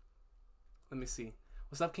 Let me see.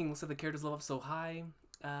 What's up, King? Looks like the characters level up so high.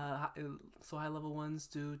 So high level ones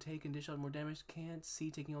to take and dish out more damage. Can't see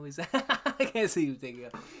taking all these. I can't see you taking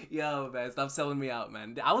it. Yo, man, stop selling me out,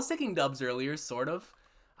 man. I was taking dubs earlier, sort of.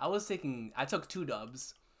 I took 2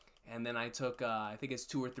 dubs. And then I took, I think it's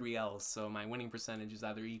 2 or 3 L's. So my winning percentage is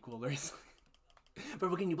either equal or... But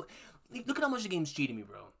what can you... Look at how much the game's cheating me,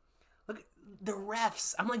 bro. Look, the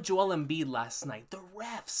refs. I'm like Joel Embiid last night. The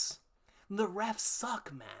refs. The refs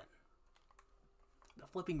suck, man. The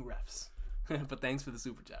flipping refs. But thanks for the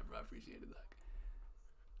super chat, bro. I appreciate it, Doug.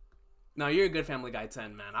 No, you're a good Family Guy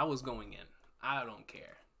 10, man. I was going in. I don't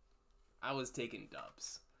care. I was taking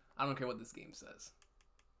dubs. I don't care what this game says.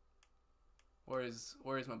 Where is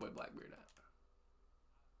my boy Blackbeard at?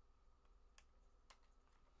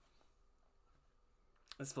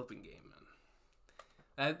 This flipping game,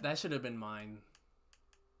 man. That should have been mine.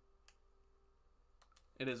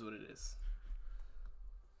 It is what it is.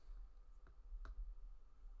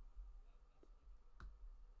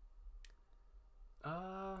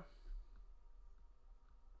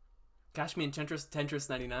 Cash Me in Tetris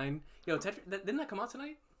 99. Yo, didn't that come out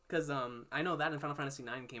tonight? Because I know that and Final Fantasy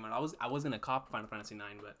 9 came out. I was gonna cop Final Fantasy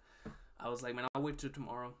 9, but I was like, man, I'll wait till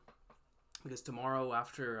tomorrow. Because tomorrow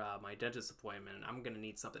after my dentist appointment, I'm gonna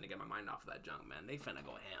need something to get my mind off of that junk, man. They finna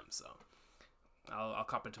go ham, so I'll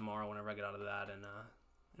cop it tomorrow whenever I get out of that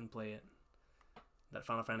and play it. That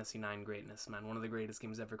Final Fantasy 9 greatness, man. One of the greatest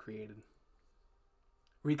games ever created.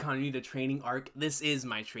 Recon, you need a training arc. This is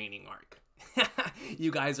my training arc.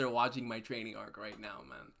 You guys are watching my training arc right now,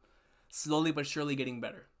 man. Slowly but surely getting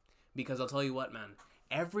better. Because I'll tell you what, man.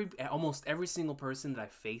 Almost every single person that I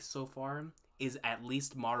faced so far is at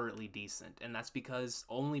least moderately decent. And that's because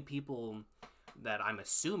only people that I'm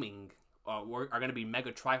assuming are going to be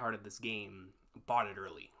mega tryhard at this game bought it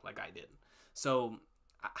early, like I did. So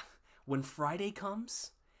when Friday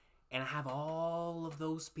comes and I have all of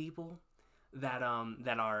those people that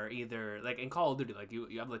are either like in Call of Duty, like you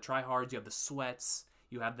have the tryhards, you have the sweats,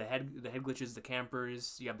 you have the head glitches, the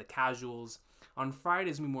campers, you have the casuals. On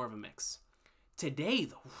Fridays, be more of a mix. Today,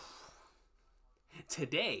 though,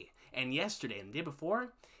 today and yesterday and the day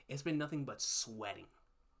before, it's been nothing but sweating.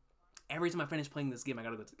 Every time I finish playing this game, I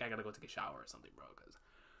gotta go take a shower or something, bro, because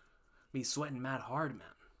me sweating mad hard, man.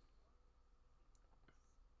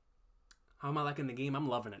 How am I liking the game? I'm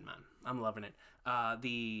loving it, man. I'm loving it.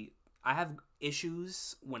 I have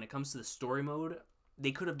issues when it comes to the story mode.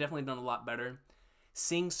 They could have definitely done a lot better.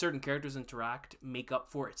 Seeing certain characters interact make up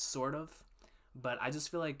for it, sort of. But I just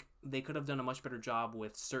feel like they could have done a much better job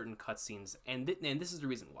with certain cutscenes. And this is the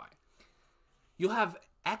reason why. You'll have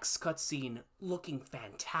X cutscene looking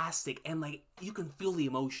fantastic, and like you can feel the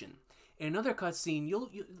emotion. In another cutscene,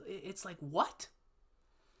 it's like, what?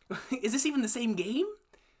 Is this even the same game?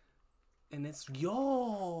 And it's,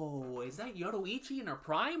 yo, is that Yoruichi in her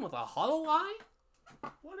prime with a hollow eye?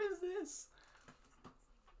 What is this?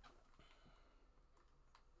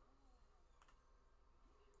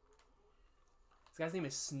 This guy's name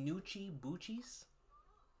is Snoochie Boochies?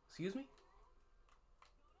 Excuse me?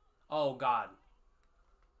 Oh, God.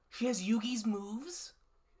 She has Yugi's moves?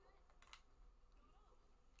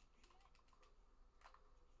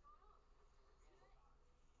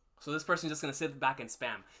 So this person's just gonna sit back and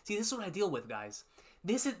spam. See, this is what I deal with, guys.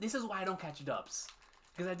 This is why I don't catch dubs.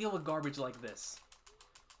 Because I deal with garbage like this.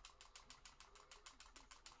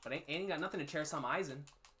 But I ain't got nothing to Chair Sama Aizen.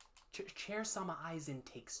 Chair Sama Aizen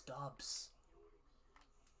takes dubs.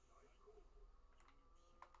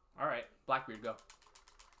 Alright, Blackbeard, go.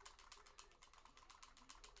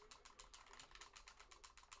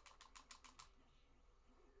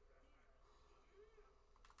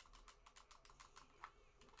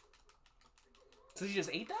 So she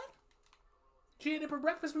just ate that? She ate it for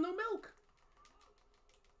breakfast with no milk.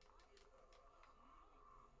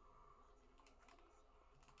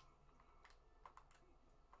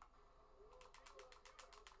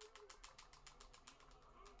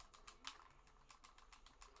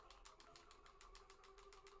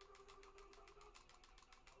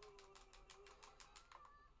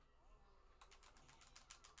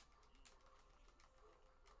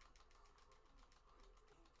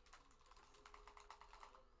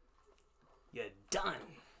 You're done.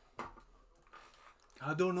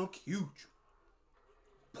 I don't know, cute.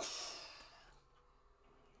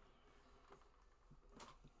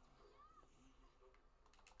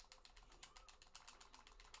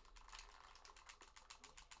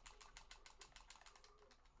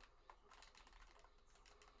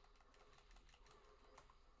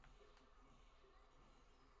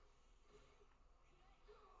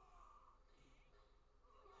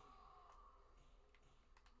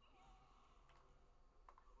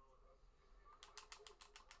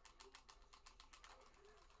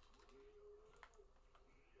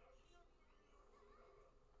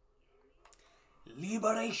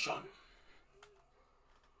 Liberation.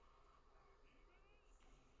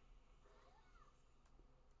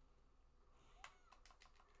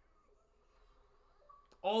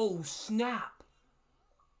 Oh, snap.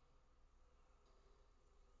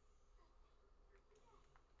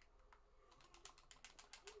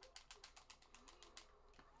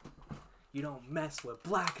 You don't mess with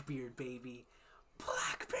Blackbeard, baby.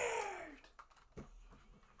 Blackbeard.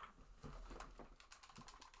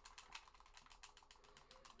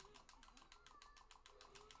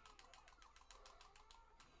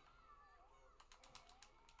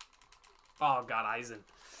 Oh, God, Aizen.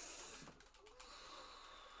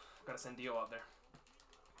 Gotta send Dio out there.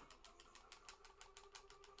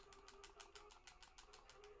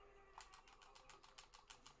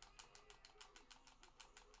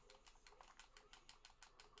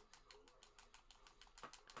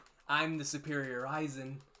 I'm the superior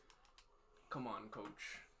Aizen. Come on,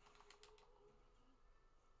 coach.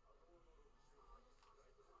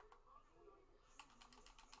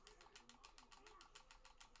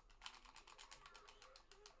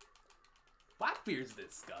 Blackbeard's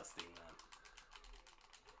disgusting, man.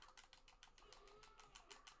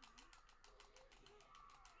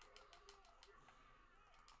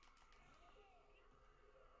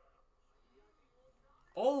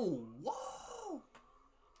 Oh, whoa!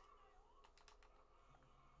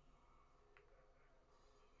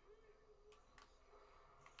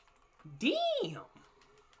 Damn!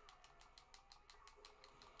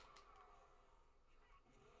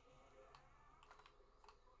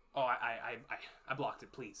 Oh, I blocked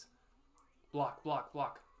it, please. Block, block,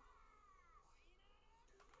 block.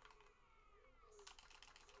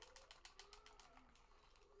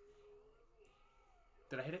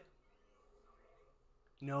 Did I hit it?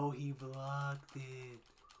 No, he blocked it.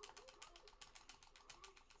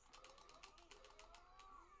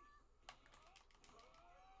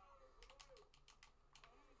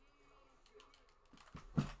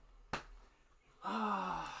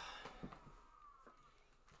 Ah.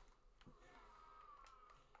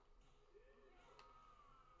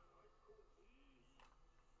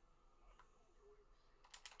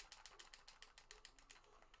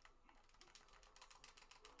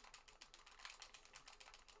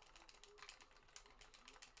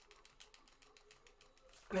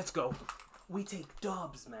 Let's go. We take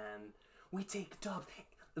dubs, man. We take dubs.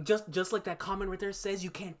 Just like that comment right there says, you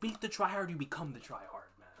can't beat the tryhard, you become the tryhard,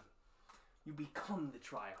 man. You become the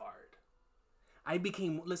tryhard. I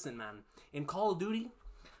became, listen, man, in Call of Duty,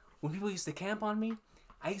 when people used to camp on me,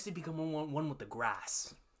 I used to become one with the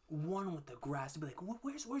grass. One with the grass. To be like,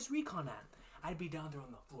 where's Recon at? I'd be down there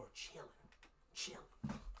on the floor chilling,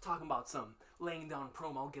 talking about something, laying down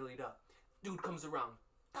promo, gillied up. Dude comes around,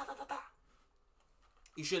 da da da da.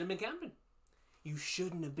 You shouldn't have been camping. You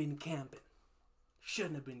shouldn't have been camping.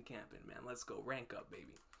 Shouldn't have been camping, man. Let's go rank up,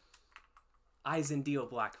 baby. Aizen Dio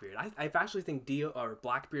Blackbeard. I actually think Dio or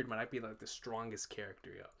Blackbeard might be like the strongest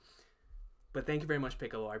character, yo. But thank you very much,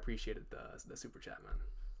 Piccolo. I appreciated the super chat, man.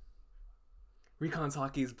 Recon's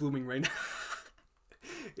hockey is blooming right now.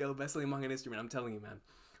 Yo, best selling manga in history, man. I'm telling you, man.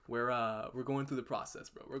 We're going through the process,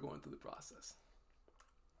 bro. We're going through the process.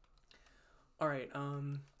 All right,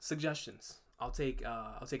 suggestions. I'll take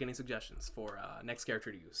any suggestions for next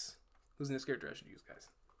character to use. Who's the next character I should use, guys?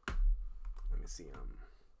 Let me see.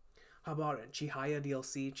 How about it? Chihaya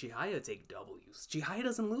DLC. Chihaya take W's. Chihaya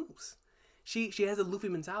doesn't lose. She has a Luffy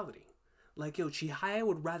mentality. Like, yo, Chihaya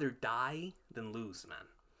would rather die than lose, man.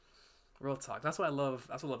 Real talk. That's what I love.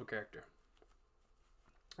 That's what I love a character.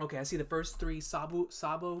 Okay, I see the first three. Sabo,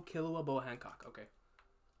 Killua, Boa, Hancock. Okay.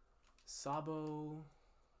 Sabo.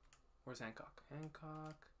 Where's Hancock?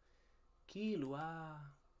 Hancock. Killua.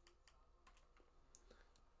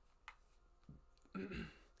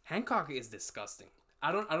 Hancock is disgusting.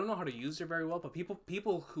 I don't know how to use her very well, but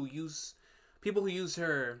people who use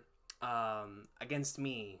her against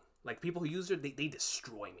me, like people who use her, they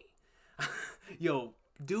destroy me. Yo,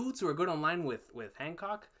 dudes who are good online with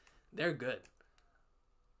Hancock, they're good.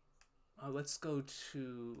 Let's go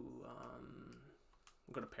to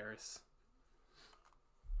Paris.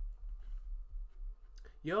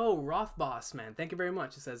 Yo, Roth Boss, man, thank you very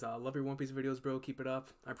much. It says, love your One Piece videos, bro. Keep it up.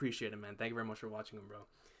 I appreciate it, man. Thank you very much for watching them, bro.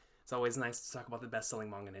 It's always nice to talk about the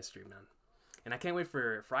best-selling manga in history, man. And I can't wait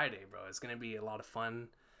for Friday, bro. It's going to be a lot of fun,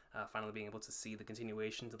 finally being able to see the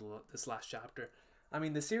continuation to this last chapter. I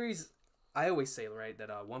mean, the series, I always say, right,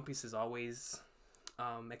 that One Piece is always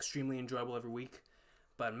extremely enjoyable every week.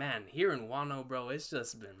 But, man, here in Wano, bro, it's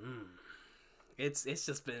just been, it's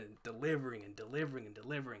just been delivering and delivering and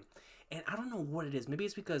delivering. And I don't know what it is. Maybe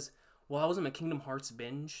it's because while I was on my Kingdom Hearts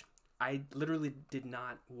binge, I literally did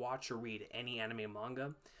not watch or read any anime and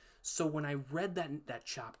manga. So when I read that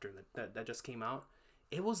chapter that just came out,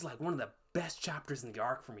 it was like one of the best chapters in the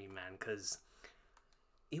arc for me, man. Because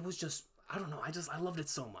it was just, I don't know, I loved it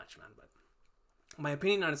so much, man. But my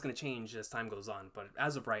opinion on it's going to change as time goes on. But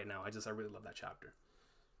as of right now, I really love that chapter.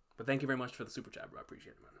 But thank you very much for the super chat, bro. I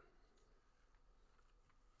appreciate it, man.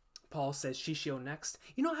 Paul says Shishio next.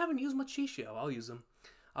 You know, I haven't used much Shishio. I'll use him.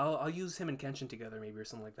 I'll use him and Kenshin together maybe or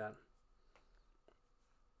something like that.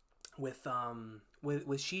 With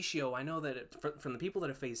Shishio, I know that from the people that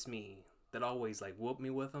have faced me, that always like whoop me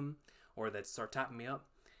with him or that start tapping me up,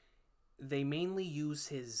 they mainly use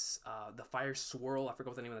his the fire swirl. I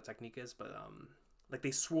forgot what the name of the technique is, but like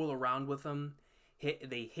they swirl around with him.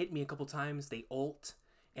 They hit me a couple times. They ult.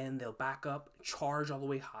 And they'll back up, charge all the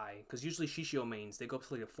way high. Because usually Shishio mains, they go up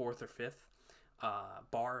to like a 4th or 5th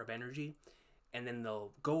bar of energy. And then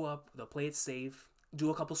they'll go up, they'll play it safe, do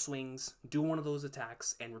a couple swings, do one of those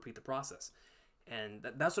attacks, and repeat the process. And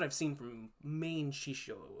that's what I've seen from main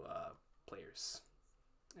Shishio players.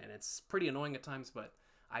 And it's pretty annoying at times, but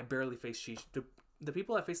I barely face Shishio. The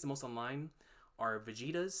people I face the most online are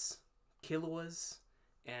Vegeta's, Killua's,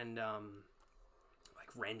 and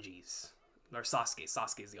like Renji's. Or Sasuke.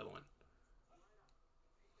 Sasuke is the other one.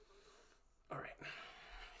 Alright.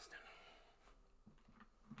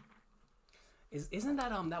 Isn't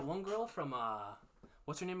that that one girl from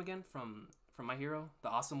what's her name again? From My Hero? The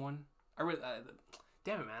awesome one?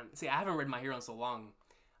 Damn it, man. See, I haven't read My Hero in so long.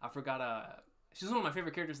 I forgot she's one of my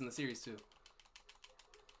favorite characters in the series too.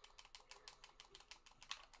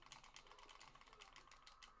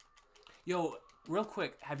 Yo, real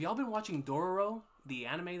quick, have y'all been watching Dororo? The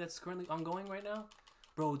anime that's currently ongoing right now?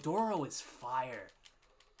 Bro, Dororo is fire.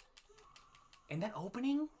 And that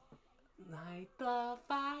opening? Light the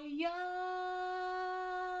fire.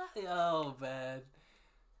 Oh, man.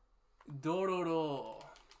 Dororo.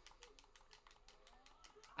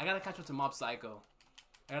 I gotta catch up to Mob Psycho.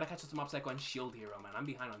 And Shield Hero, man. I'm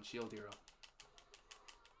behind on Shield Hero.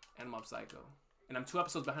 And Mob Psycho. And I'm 2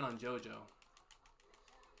 episodes behind on JoJo.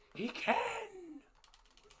 He can!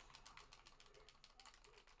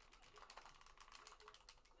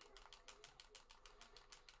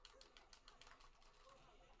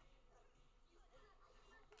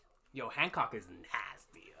 Yo, Hancock is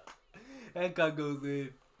nasty. Hancock goes in.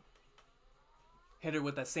 Hit her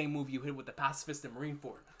with that same move you hit with the Pacifist and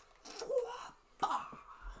Marineford.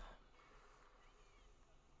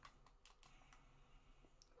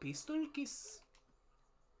 Pistol kiss.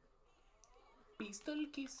 Pistol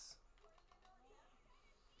kiss.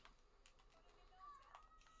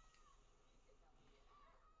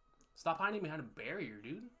 Stop hiding behind a barrier,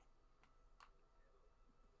 dude.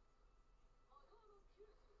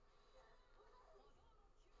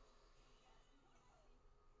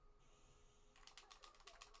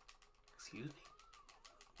 Excuse me?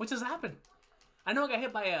 What just happened? I know I got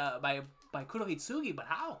hit by Kurohitsugi, but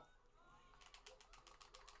how?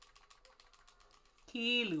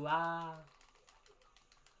 Killua.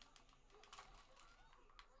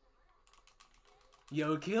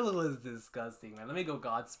 Yo, Killua is disgusting, man. Let me go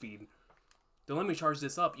Godspeed. Don't let me charge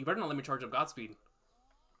this up. You better not let me charge up Godspeed.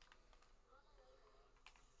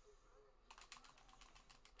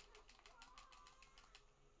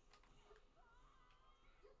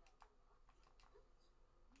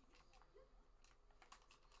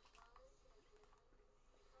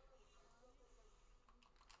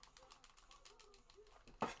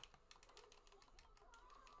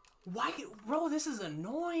 Why? Bro, this is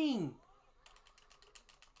annoying.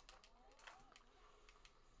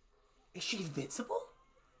 Is she invincible?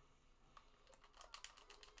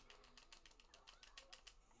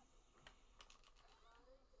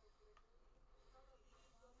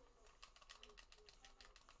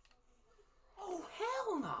 Oh,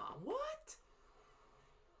 hell nah. What?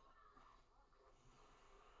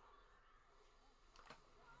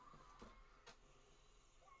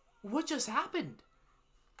 What just happened?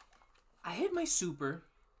 I hit my super.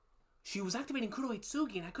 She was activating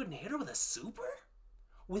Kurohitsugi and I couldn't hit her with a super?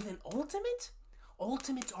 With an ultimate?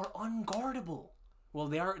 Ultimates are unguardable. Well,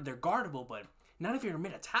 they're guardable, but not if you're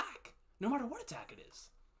mid-attack. No matter what attack it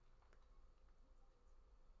is.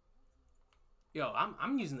 Yo,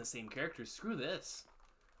 I'm using the same character. Screw this.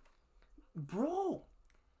 Bro,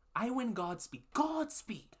 I win Godspeed.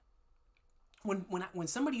 Godspeed. When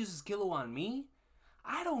somebody uses Killua on me,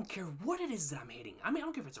 I don't care what it is that I'm hitting. I mean, I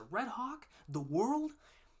don't care if it's a Red Hawk, the world.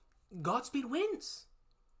 Godspeed wins.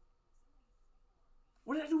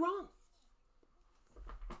 What did I do wrong?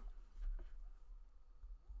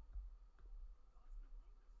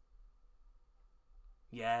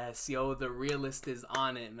 Yes, yo, the realist is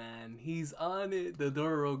on it, man. He's on it. The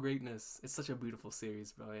Dororo greatness. It's such a beautiful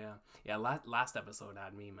series, bro. Yeah, yeah. Last episode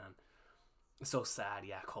had me, man. So sad.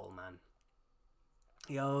 Yeah, Cole, man.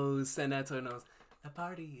 Yo, Senator knows the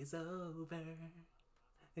party is over.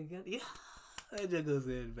 Yeah, that just goes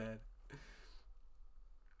in, man.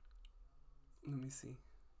 Let me see.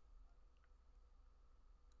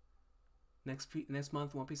 Next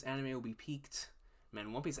month, One Piece anime will be peaked.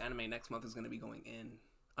 Man, One Piece anime next month is gonna be going in.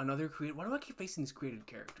 Another created. Why do I keep facing these created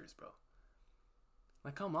characters, bro?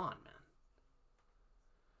 Like, come on, man.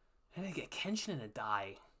 And I get Kenshin and a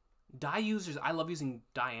Dai. Dai users, I love using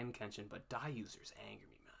Dai and Kenshin, but Dai users anger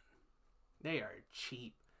me, man. They are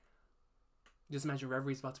cheap. Just imagine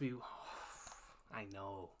Reverie is about to be. I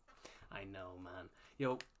know, man.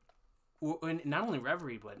 Yo, not only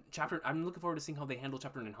Reverie, but chapter. I'm looking forward to seeing how they handle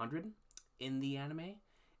chapter 900 in the anime,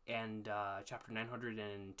 and chapter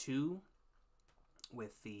 902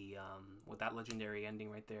 with the with that legendary ending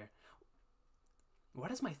right there. Why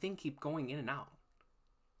does my thing keep going in and out?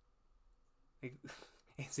 Like,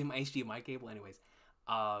 it's in my HDMI cable, anyways.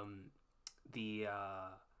 Let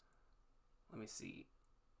me see.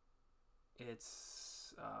 It's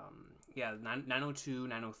yeah, 902,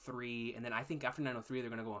 903, and then I think after 903 they're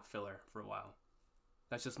gonna go on filler for a while.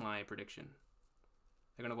 That's just my prediction.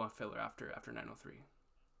 They're gonna go on filler after 903.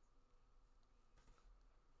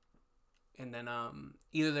 And then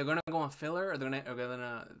either they're gonna go on filler or they're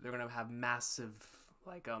gonna have massive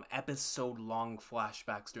like episode long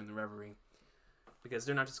flashbacks during the Reverie, because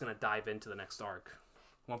they're not just gonna dive into the next arc.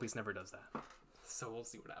 One Piece never does that, so we'll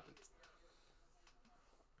see what happens.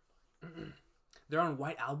 They're on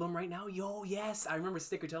White Album right now. Yo, yes, I remember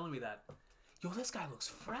Sticker telling me that. Yo, this guy looks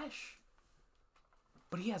fresh,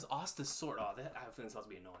 but he has Asta's sword. Oh, I have a feeling it's supposed to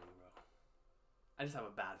be annoying, bro. I just have a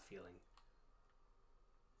bad feeling.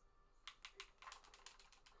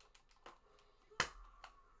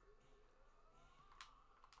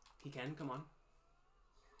 He can, come on.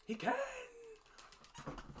 He can!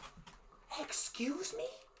 Excuse me?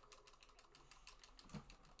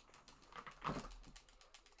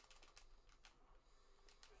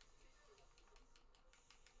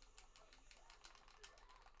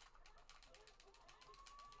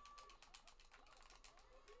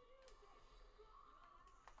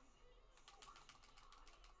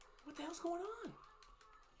 What the hell's going on?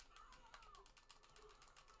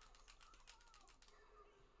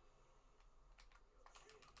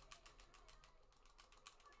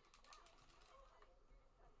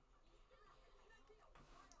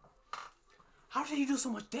 How did you do so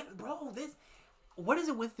much damage, bro? what is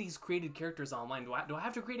it with these created characters online? Do I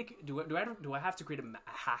have to create a do I have to create a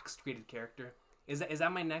hacks created character? Is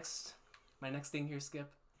that my next thing here,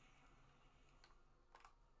 Skip?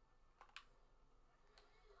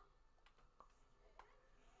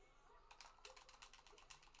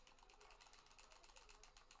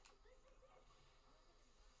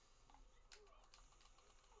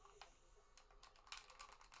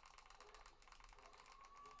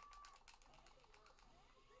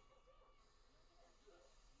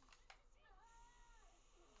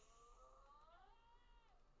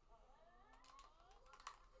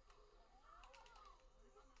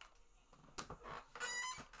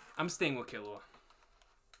 I'm staying with Killua.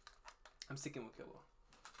 I'm sticking with Killua.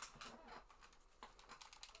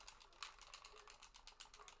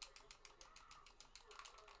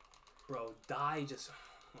 Bro, Dai just...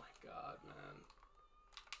 Oh my god, man.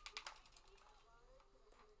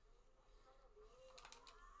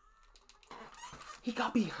 He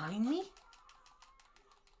got behind me?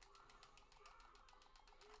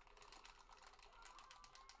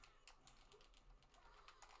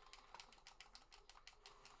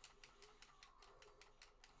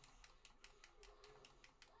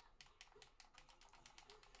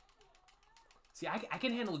 See, I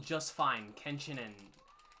can handle just fine Kenshin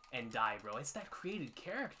and Dai, bro. It's that created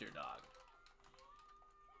character, dog.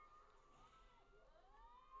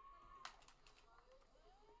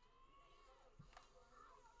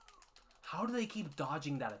 How do they keep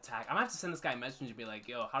dodging that attack? I'm gonna have to send this guy a message and be like,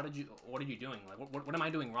 yo, what are you doing? Like, what am I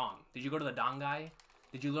doing wrong? Did you go to the Dangai?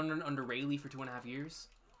 Did you learn under Rayleigh for 2.5 years?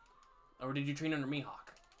 Or did you train under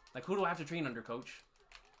Mihawk? Like, who do I have to train under, coach?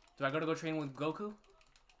 Do I go train with Goku?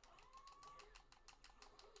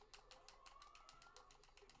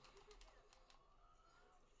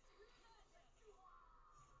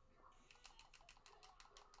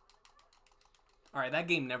 Alright, that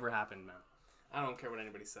game never happened, man. I don't care what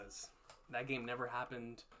anybody says. That game never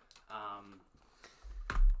happened.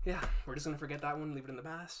 Yeah, we're just gonna forget that one, leave it in the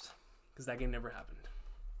past. Because that game never happened.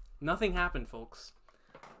 Nothing happened, folks.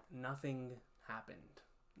 Nothing happened.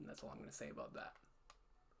 And that's all I'm gonna say about that.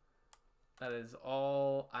 That is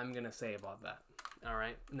all I'm gonna say about that.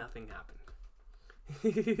 Alright? Nothing happened.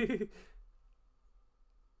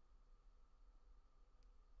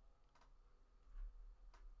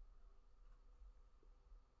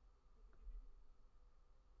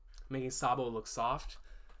 Making Sabo look soft.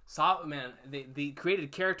 Man, the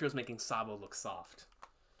created character is making Sabo look soft.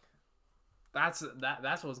 That's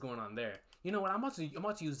what's going on there. You know what? I'm about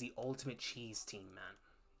to use the ultimate cheese team, man.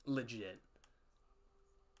 Legit.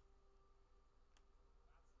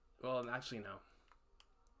 Well, actually,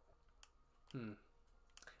 no.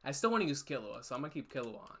 I still want to use Killua, so I'm gonna keep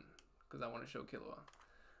Killua on because I want to show Killua.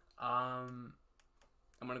 I'm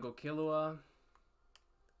gonna go Killua.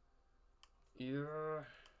 Yeah.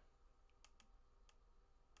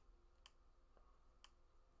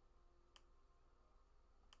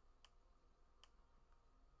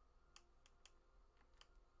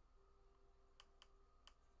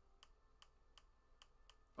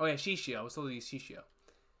 Oh yeah, Shishio. I was told to use Shishio.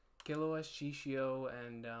 Killua, Shishio,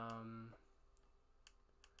 and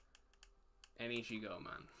Ichigo,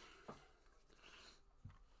 man.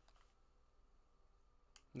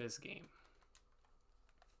 This game.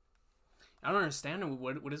 I don't understand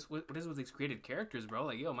what is with these created characters, bro.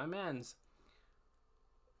 Like, yo, my man's.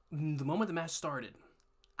 The moment the match started,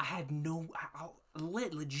 I had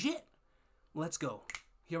legit. Let's go.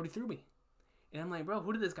 He already threw me, and I'm like, bro,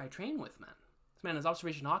 who did this guy train with, man? This man has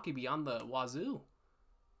observation hockey beyond the wazoo.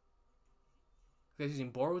 This guy's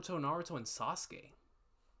using Boruto, Naruto, and Sasuke.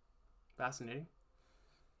 Fascinating.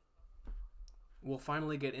 We'll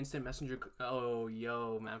finally get instant messenger. Oh,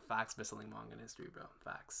 yo, man, facts. Best-selling manga in history, bro.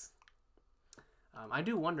 Facts. I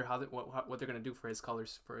do wonder what they're gonna do for his color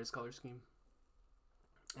scheme,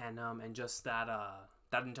 and just that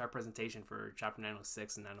entire presentation for chapter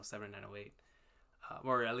 906 and 907 and 908,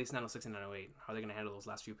 or at least 906 and 908. How are they gonna handle those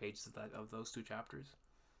last few pages of those two chapters?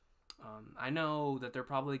 I know that they're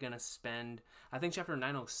probably gonna spend. I think chapter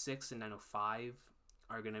 906 and 905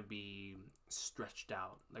 are gonna be stretched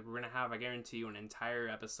out. Like, we're gonna have, I guarantee you, an entire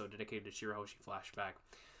episode dedicated to Shirahoshi flashback.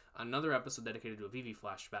 Another episode dedicated to a Vivi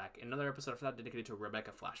flashback. Another episode after that dedicated to a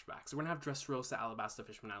Rebecca flashback. So we're going to have Dressrosa, Alabasta,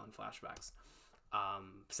 Fishman Island flashbacks.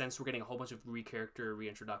 Since we're getting a whole bunch of re-character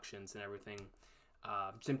reintroductions and everything.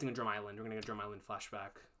 Same thing in Drum Island. We're going to get a Drum Island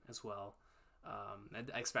flashback as well.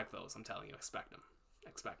 I expect those. I'm telling you. Expect them.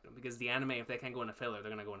 Expect them. Because the anime, if they can't go into filler,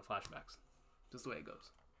 they're going to go into flashbacks. Just the way it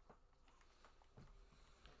goes.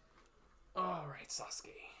 Alright, Sasuke.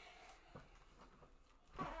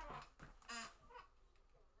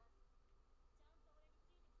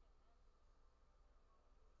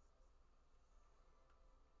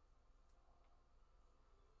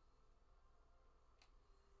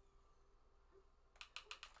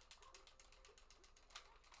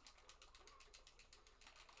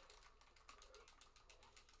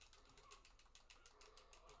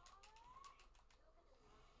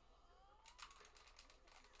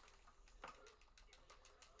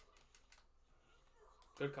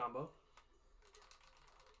 Good combo.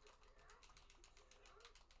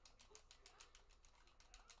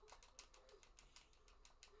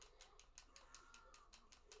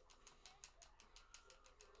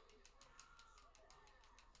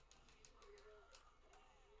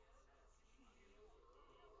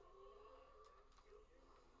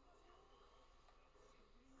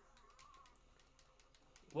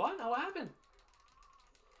 What? What happened?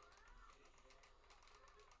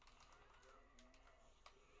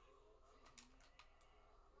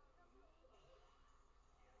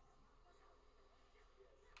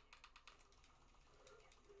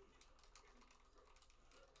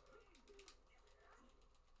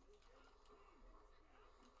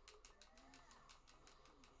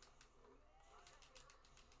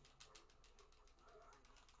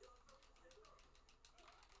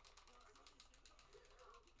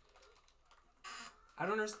 I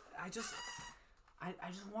don't understand. I just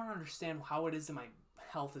want to understand how it is that my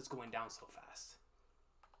health is going down so fast.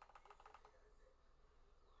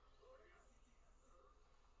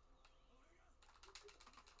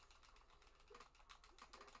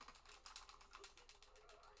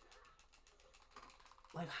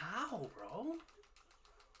 Like, how, bro?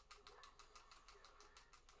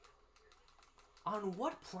 On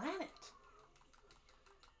what planet?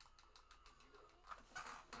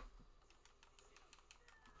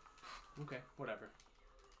 Okay, whatever.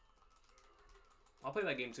 I'll play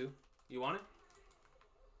that game too. You want it?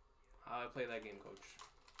 I'll play that game, coach.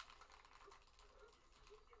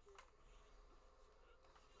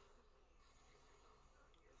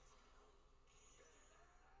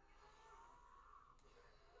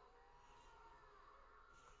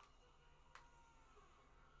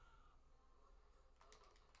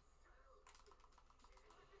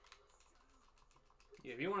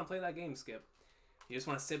 Yeah, if you want to play that game, Skip. You just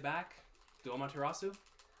want to sit back, do Amaterasu?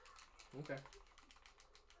 Okay.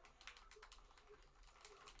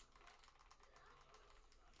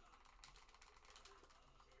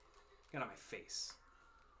 Get on my face.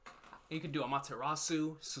 You can do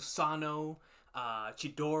Amaterasu, Susano,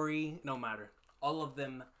 Chidori, no matter. All of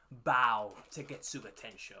them bow to Getsuga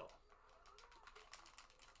Tensho.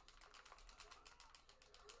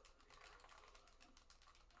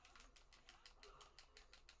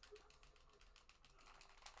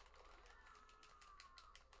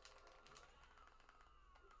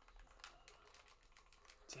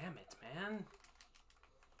 Damn it, man.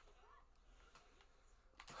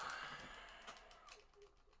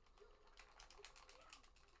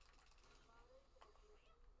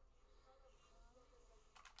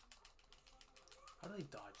 How do they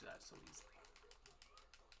dodge that so easily?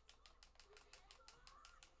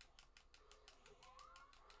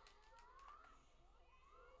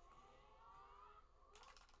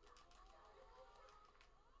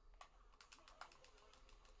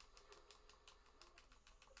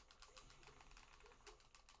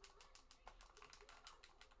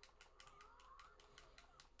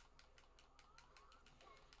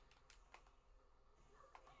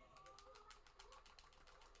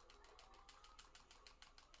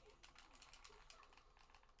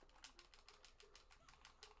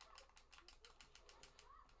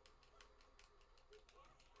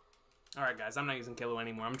 Alright, guys, I'm not using Killua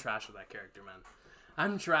anymore. I'm trash with that character, man.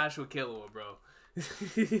 I'm trash with Killua, bro.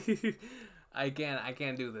 I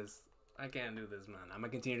can't do this. I can't do this, man. I'm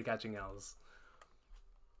gonna continue catching L's.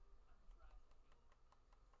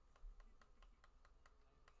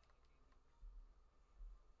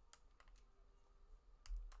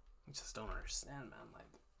 I just don't understand, man.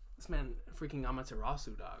 Like, this man freaking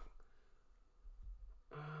Amaterasu, dog.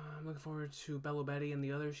 I'm looking forward to Bello Betty and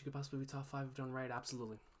the others. She could possibly be top 5 if done right.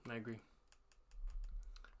 Absolutely. I agree.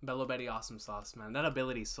 Bello Betty, awesome sauce, man. That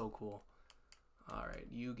ability is so cool.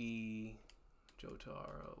 Alright, Yugi,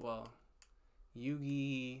 Jotaro. Well,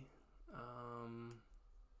 Yugi,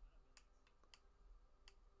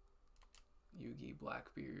 Yugi,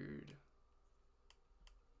 Blackbeard.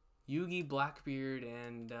 Yugi, Blackbeard,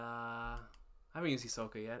 and I haven't used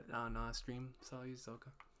Hisoka yet. No, I stream, so I'll use Hisoka.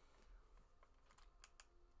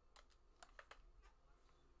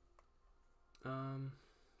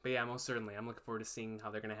 But yeah, most certainly. I'm looking forward to seeing how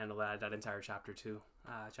they're going to handle that entire chapter 2.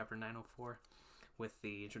 Chapter 904. With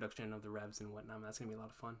the introduction of the Revs and whatnot. That's going to be a lot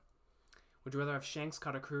of fun. Would you rather have Shanks,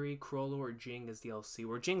 Katakuri, Chrollo, or Jing as DLC?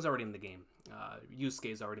 Well, Jing's already in the game.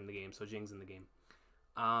 Yusuke is already in the game, so Jing's in the game.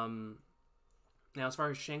 Now, as far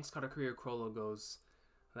as Shanks, Katakuri, or Chrollo goes...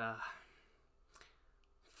 like,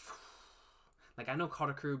 I know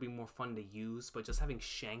Katakuri would be more fun to use, but just having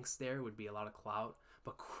Shanks there would be a lot of clout.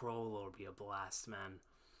 But Chrollo would be a blast, man.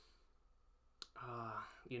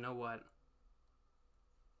 You know what?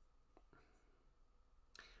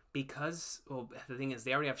 Because, well, the thing is,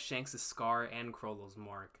 they already have Shanks' scar and Crollo's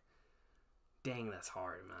mark. Dang, that's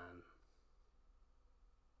hard, man.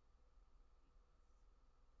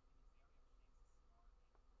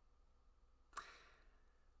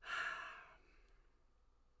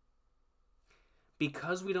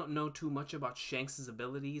 Because we don't know too much about Shanks'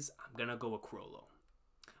 abilities, I'm gonna go with Crollo.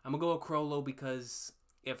 I'm gonna go with Crollo because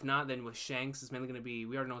if not, then with Shanks, it's mainly gonna be,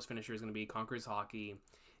 we already know his finisher is gonna be Conqueror's Haki.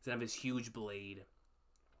 He's gonna have his huge blade.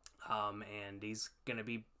 And he's gonna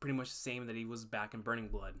be pretty much the same that he was back in Burning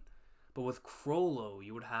Blood. But with Crollo,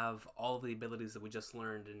 you would have all of the abilities that we just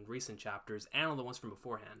learned in recent chapters and all the ones from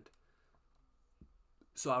beforehand.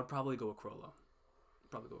 So I would probably go with Crollo.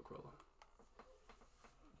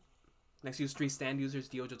 Next use 3 stand users,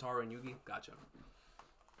 Dio, Jotaro, and Yugi. Gotcha.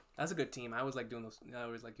 That's a good team. I always like doing those. I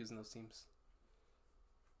always like using those teams.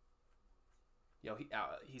 Yo,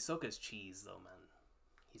 Hisoka is cheese though, man.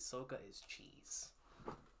 Hisoka is cheese.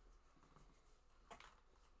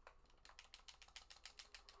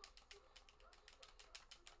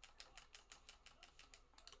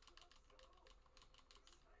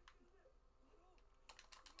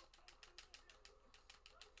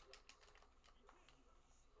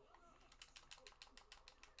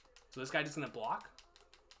 So this guy just gonna block?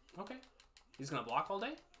 Okay. He's gonna block all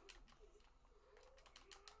day?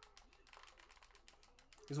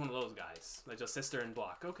 He's one of those guys. Like just sit there and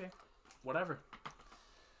block. Okay. Whatever.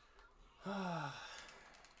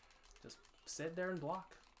 Just sit there and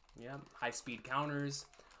block. Yeah. High speed counters.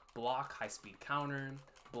 Block, high speed counter.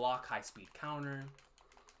 Block, high speed counter.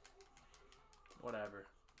 Whatever.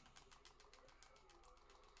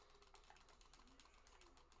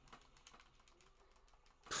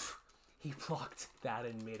 He blocked that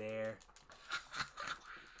in midair.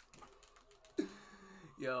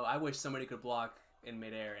 Yo, I wish somebody could block in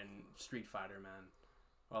midair in Street Fighter, man.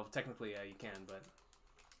 Well, technically, yeah, you can, but...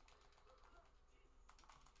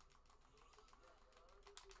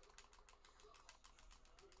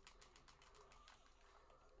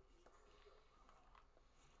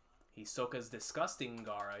 Hisoka's disgusting,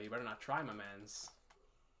 Gaara. You better not try, my mans.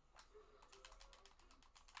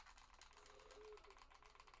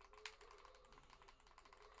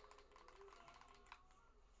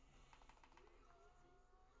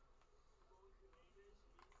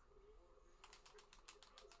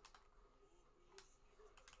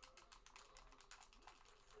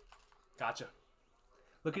 Gotcha.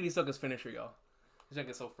 Look at Hisoka's finisher, yo. This junk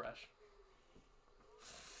is so fresh.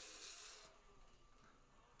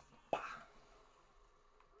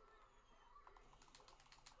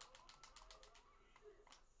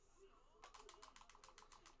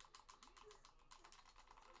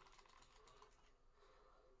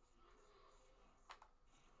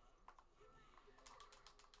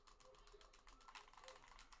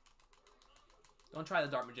 Don't try the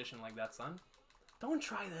Dark Magician like that, son. Don't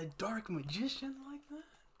try the Dark Magician like that.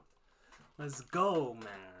 Let's go,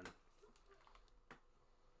 man.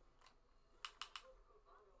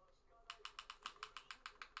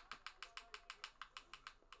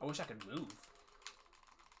 I wish I could move.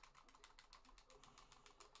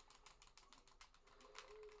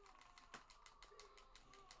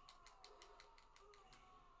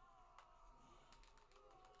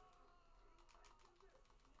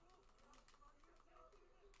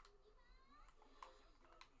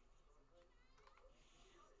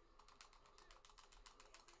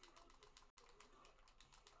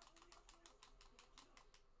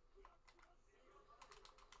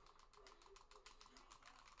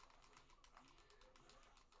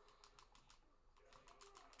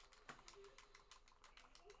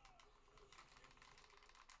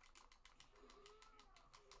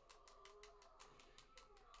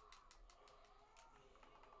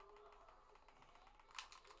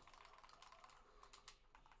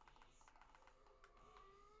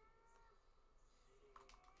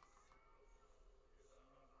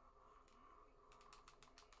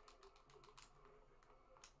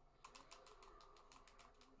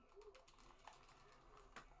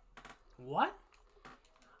 What?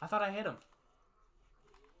 I thought I hit him.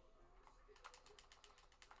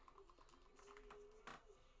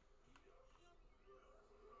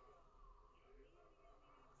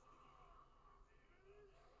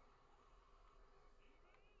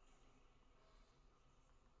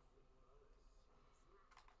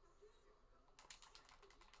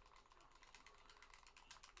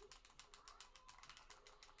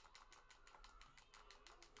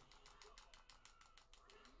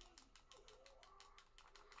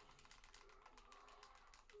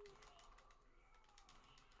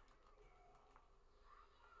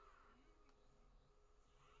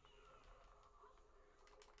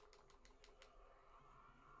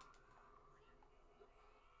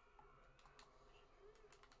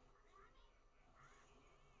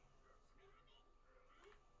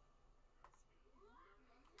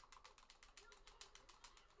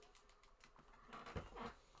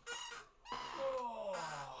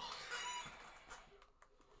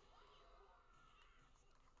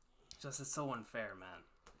 Just it's so unfair, man.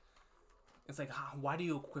 It's like, why do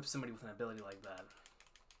you equip somebody with an ability like that?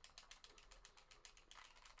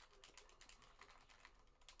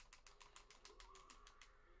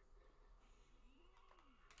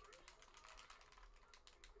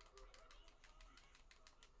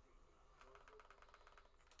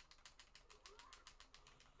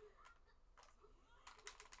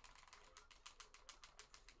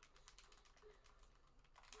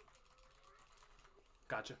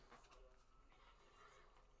 Gotcha.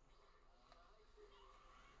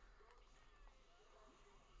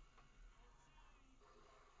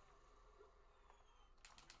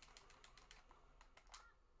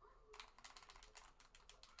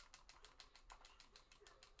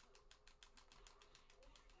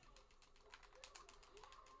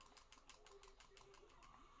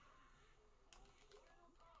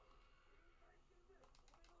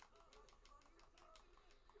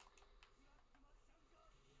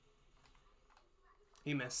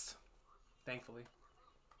 He missed, thankfully.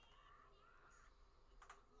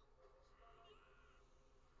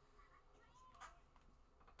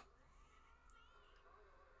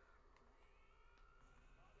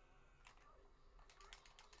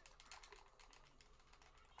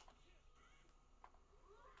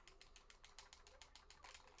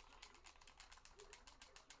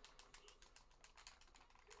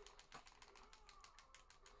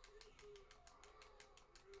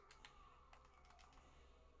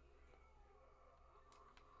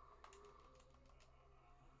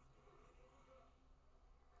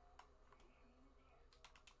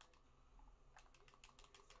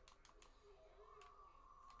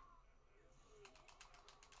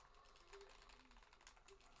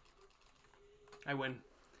 I win.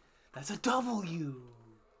 That's a W.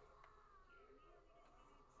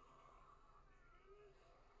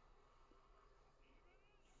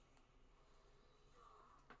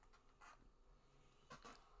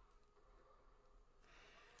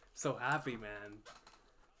 So happy, man.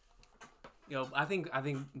 Yo, I think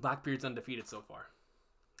Blackbeard's undefeated so far.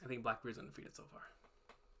 I think Blackbeard's undefeated so far.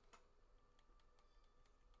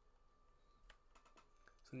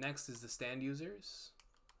 So next is the stand users.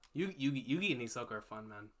 Yugi and Hisoka are fun,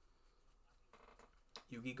 man.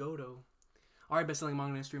 Yugi Goto. Alright, best-selling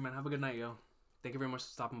manga industry, man. Have a good night, yo. Thank you very much for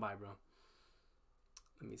stopping by, bro.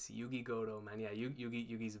 Let me see. Yugi Goto, man. Yeah,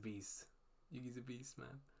 Yugi's a beast. Yugi's a beast,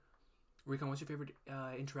 man. Recon, what's your favorite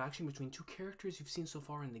interaction between two characters you've seen so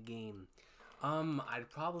far in the game? I'd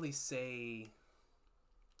probably say...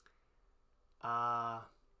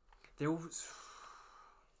 there was...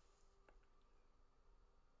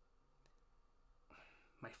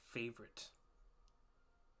 my favorite.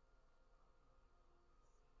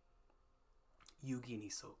 Yugi and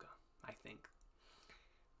Hisoka, I think.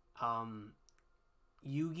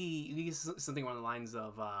 Yugi is something along the lines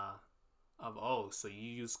of oh, so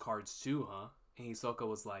you use cards too, huh? And Hisoka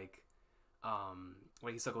was like,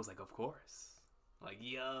 Hisoka was like, of course. Like,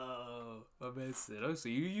 yo, my man said, oh, so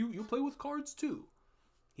you play with cards too?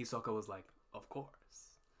 Hisoka was like, of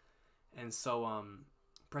course. And so,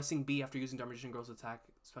 pressing B after using Dark Magician Girl's attack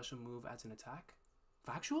special move adds an attack.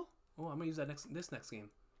 Factual? Oh, I'm gonna use that this next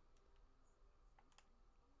game.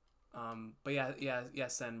 But yeah,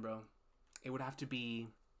 Sen, bro. It would have to be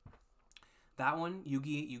that one,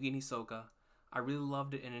 Yugi and Hisoka. I really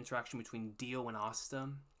loved an interaction between Dio and Asta.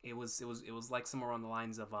 It was like somewhere on the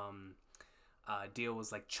lines of Dio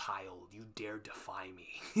was like, "Child, you dare defy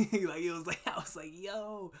me." Like it was like I was like,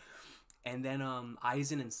 "Yo." And then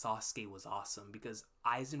Aizen and Sasuke was awesome because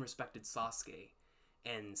Aizen respected Sasuke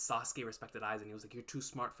and Sasuke respected Aizen. He was like, "You're too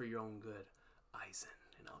smart for your own good, Aizen."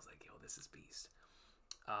 And I was like, "Yo, this is beast."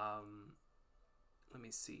 Let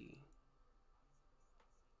me see.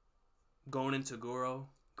 Going into Goro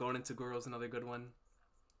is another good one.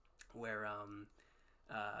 Where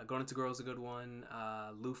Going into Goro is a good one.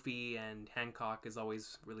 Luffy and Hancock is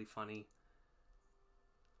always really funny.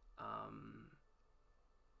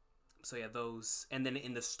 So yeah, those. And then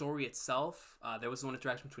in the story itself, there was one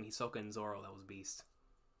interaction between Hisoka and Zoro that was beast.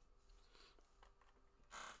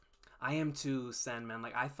 I am too, Sandman.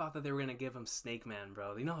 Like, I thought that they were going to give him Snake Man,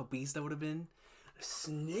 bro. You know how beast that would have been?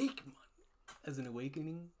 Snake Man as an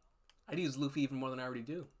awakening? I'd use Luffy even more than I already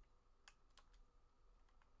do.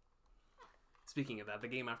 Speaking of that, the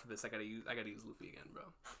game after this, I gotta use Luffy again, bro.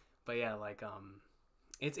 But yeah, like,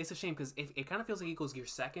 it's a shame because it kind of feels like he goes Gear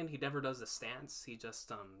Second. He never does the stance. He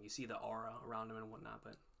just, you see the aura around him and whatnot,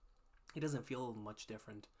 but he doesn't feel much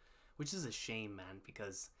different, which is a shame, man,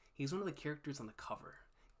 because he's one of the characters on the cover.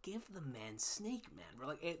 Give the man Snake Man, bro.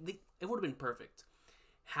 Like, it would have been perfect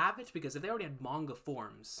have it, because if they already had manga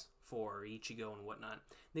forms for Ichigo and whatnot,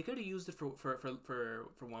 they could have used it for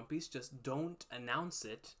One Piece. Just don't announce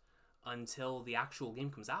it until the actual game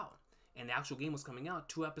comes out. And the actual game was coming out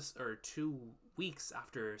 2 weeks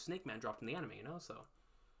after Snake Man dropped in the anime, you know? So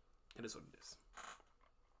it is what it is.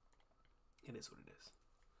 It is what it is.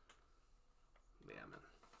 But yeah, man.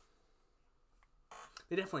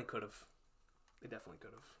 They definitely could have. They definitely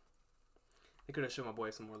could have. They could have shown my boy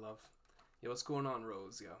some more love. Yo, what's going on,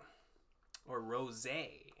 Rose, yo? Or Rose.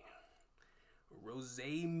 Rose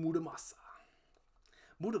Muramasa.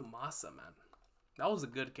 Muramasa, man. That was a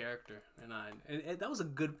good character. And that was a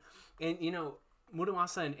good... And, you know,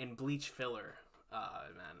 Muramasa and Bleach filler.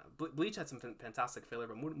 Man. Bleach had some fantastic filler,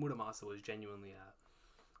 but Muramasa was genuinely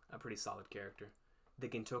a pretty solid character. The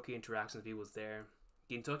Gintoki interactions, if he was there.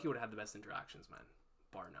 Gintoki would have had the best interactions, man.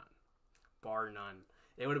 Bar none. Bar none.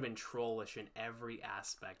 It would have been trollish in every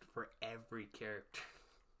aspect for every character.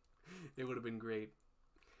 It would have been great.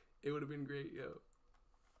 It would have been great, yo.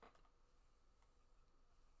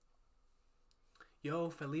 Yo,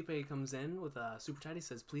 Felipe comes in with a super chat. He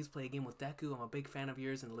says, please play a game with Deku. I'm a big fan of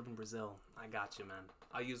yours and live in Brazil. I got you, man.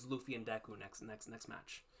 I'll use Luffy and Deku next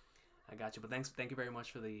match. I got you. But thank you very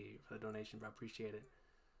much for the donation, bro. I appreciate it.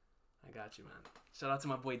 I got you, man. Shout out to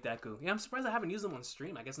my boy Deku. Yeah, I'm surprised I haven't used him on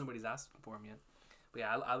stream. I guess nobody's asked for him yet. But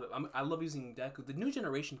yeah, I love using Deku. The new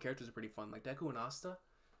generation characters are pretty fun. Like Deku and Asta,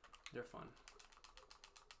 they're fun.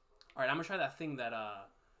 All right, I'm gonna try that thing that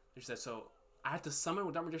they said. So I have to summon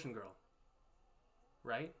with Dark Magician Girl,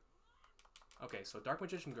 right? Okay, so Dark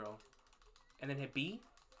Magician Girl, and then hit B.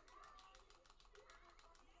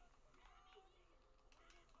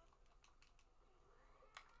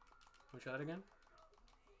 Let me try that again.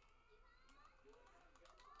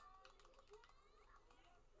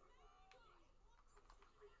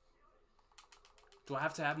 Do I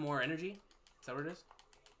have to have more energy? Is that what it is?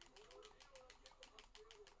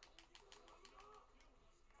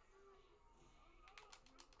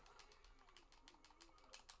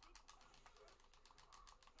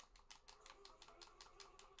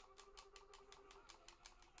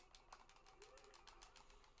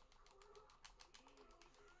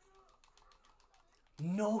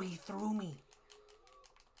 No, he threw me.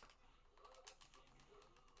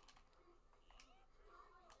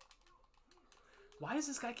 Why does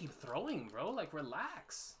this guy keep throwing, bro? Like,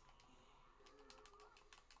 relax.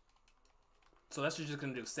 So that's what you're just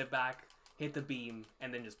gonna do. Sit back, hit the beam,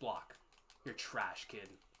 and then just block. You're trash, kid.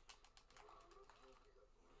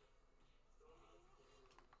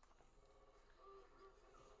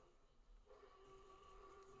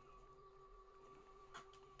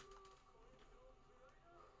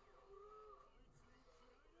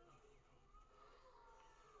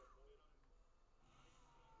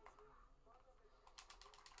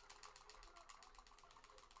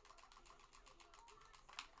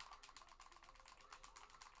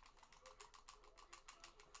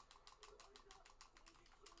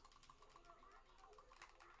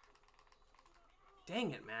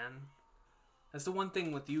 Dang it, man. That's the one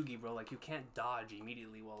thing with Yugi, bro. Like, you can't dodge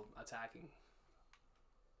immediately while attacking.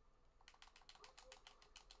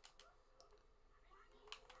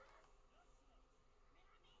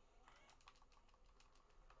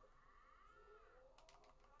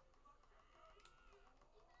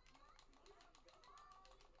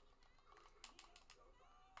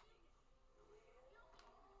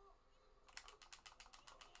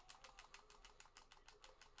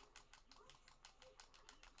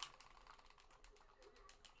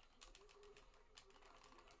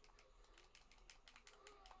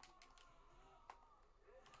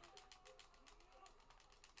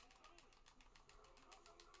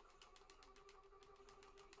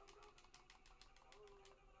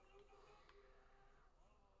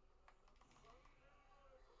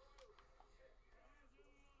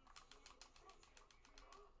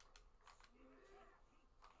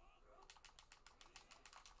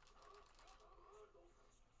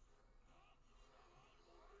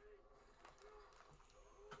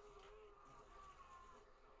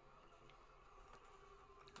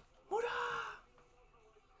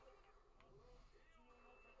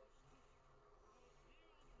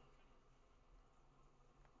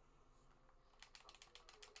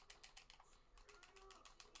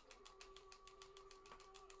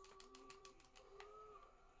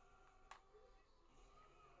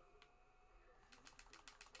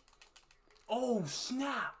 Oh,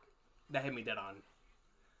 snap! That hit me dead on.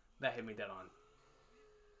 That hit me dead on.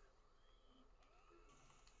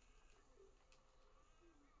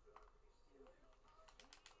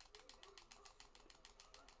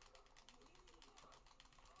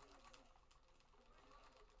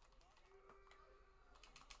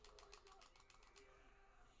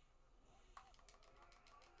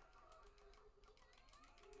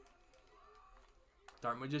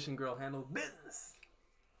 Dark Magician Girl handled business.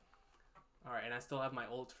 Alright, and I still have my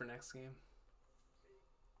ult for next game.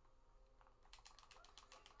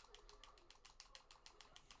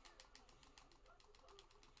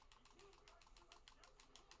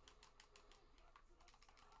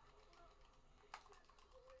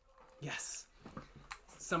 Yes.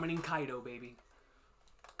 Summoning Kaido, baby.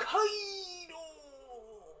 Kaido!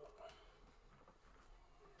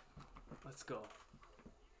 Let's go.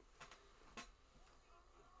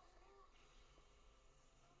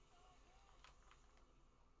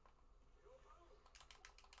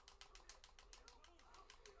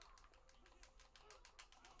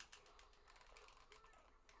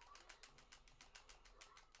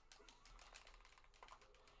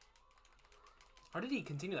 How did he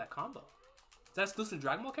continue that combo? Is that exclusive to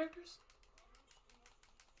Dragon Ball characters?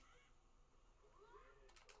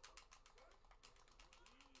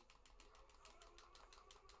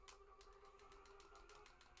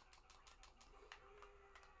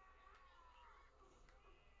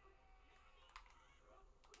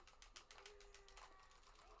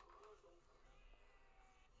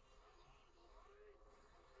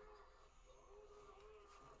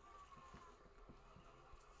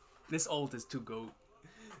 This ult is too goat.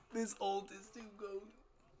 This ult is too goat.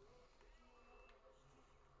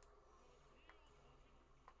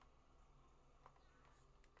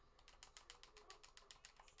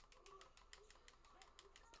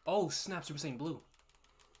 Oh, snap, Super Saiyan Blue.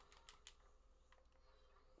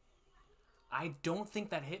 I don't think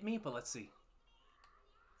that hit me, but let's see.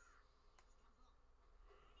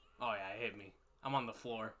 Oh yeah, it hit me. I'm on the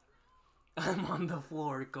floor. I'm on the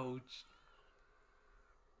floor, coach.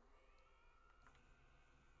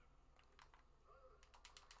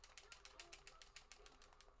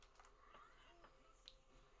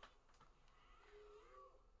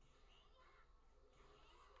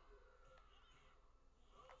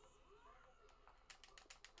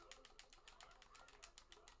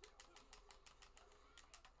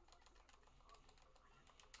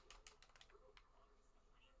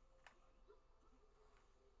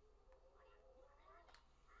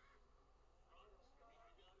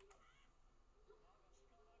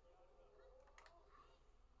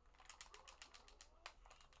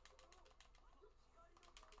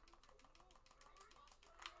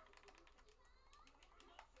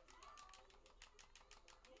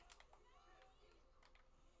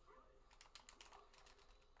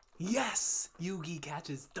 Yes! Yugi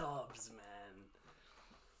catches dubs, man.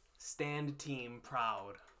 Stand team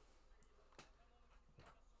proud.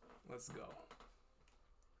 Let's go.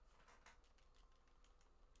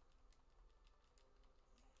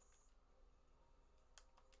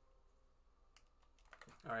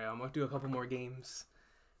 Alright, I'm gonna do a couple more games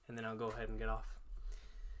and then I'll go ahead and get off.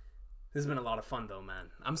 This has been a lot of fun though,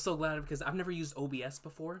 man. I'm so glad because I've never used OBS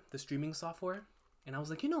before, the streaming software. And I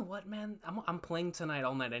was like, you know what, man? I'm playing tonight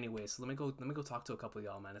all night anyway, so let me go talk to a couple of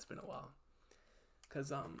y'all, man. It's been a while.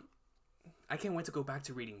 Cause I can't wait to go back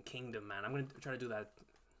to reading Kingdom, man. I'm gonna try to do that.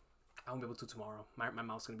 I won't be able to tomorrow. My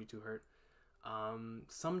mouth's gonna be too hurt.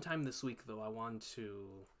 Sometime this week though, I want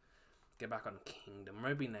to get back on Kingdom.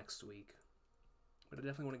 Maybe next week. But I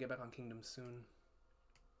definitely want to get back on Kingdom soon.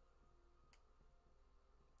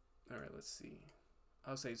 Alright, let's see.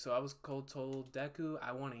 I'll say, so I was told Deku,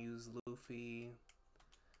 I want to use Luffy.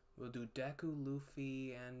 We'll do Deku,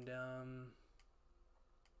 Luffy, and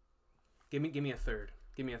give me a third.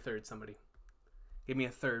 Give me a third, somebody. Give me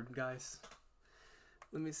a third, guys.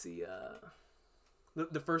 Let me see.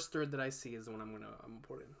 The first third that I see is the one I'm gonna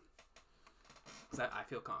put in. 'Cause I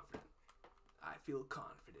feel confident. I feel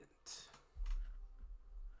confident.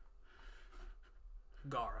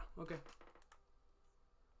 Gaara. Okay.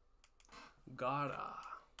 Gaara.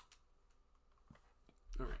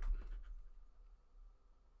 Alright.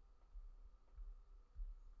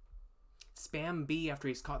 Spam B after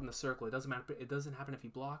he's caught in the circle. It doesn't matter. It doesn't happen if he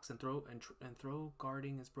blocks and throw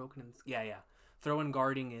guarding is broken. And yeah. Throw and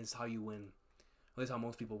guarding is how you win. At least how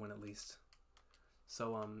most people win, at least.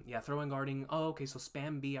 So yeah, throw and guarding. Oh, okay. So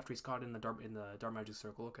spam B after he's caught in the dark magic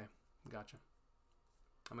circle. Okay, gotcha.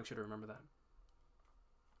 I'll make sure to remember that.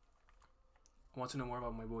 I want to know more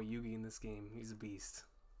about my boy Yugi in this game. He's a beast.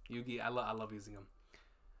 Yugi, I love using him.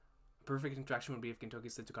 Perfect interaction would be if Gintoki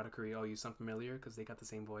said to Katakuri, oh, you sound familiar, because they got the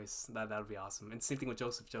same voice. That would be awesome. And same thing with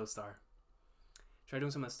Joseph Joestar. Try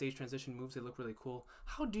doing some of the stage transition moves. They look really cool.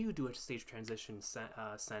 How do you do a stage transition,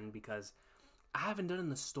 Sen? Because I haven't done it in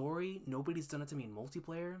the story. Nobody's done it to me in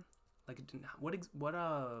multiplayer. Like, what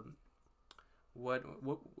I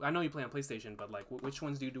know you play on PlayStation, but like, which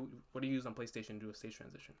ones do you do? What do you use on PlayStation to do a stage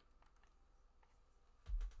transition?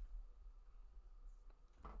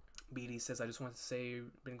 BD says, I just want to say,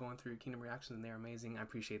 been going through Kingdom reactions and they're amazing. I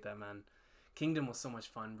appreciate that, man. Kingdom was so much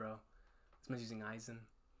fun, bro. It's much using Aizen.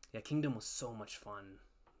 Yeah, Kingdom was so much fun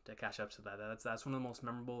to catch up to that. That's one of the most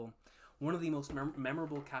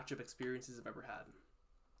memorable catch up experiences I've ever had.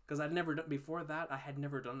 Because I'd never done before that. I had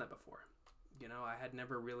never done that before. You know, I had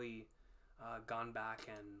never really gone back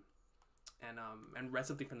and read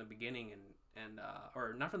something from the beginning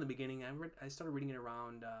or not from the beginning. I started reading it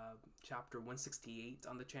around chapter 168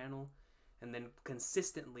 on the channel, and then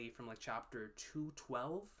consistently from like chapter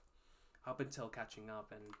 212 up until catching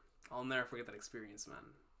up. And I'll never forget that experience, man.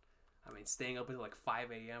 I mean, staying up until like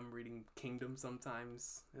 5 a.m. reading Kingdom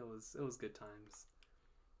sometimes. It was good times.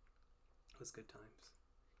 It was good times.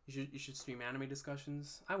 You should stream anime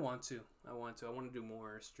discussions. I want to do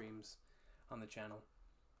more streams on the channel.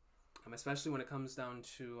 Especially when it comes down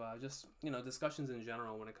to just, you know, discussions in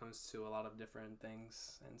general when it comes to a lot of different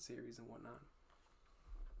things and series and whatnot.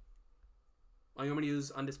 Oh, you want me to use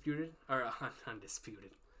Undisputed? Or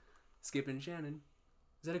Undisputed. Skip and Shannon.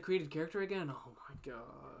 Is that a created character again? Oh my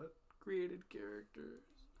god. Created characters.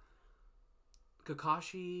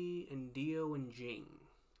 Kakashi and Dio and Jing.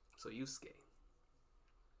 So Yusuke.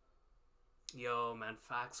 Yo, man,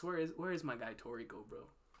 facts. Where is my guy Toriko, bro?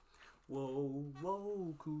 Whoa,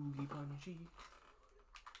 whoa, Kugi Punchy.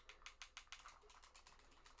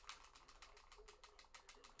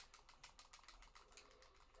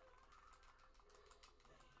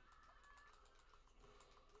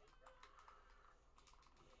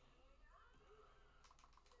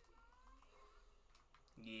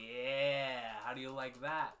 Yeah, how do you like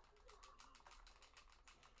that?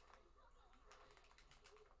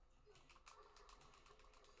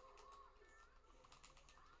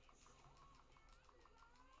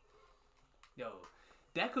 Yo,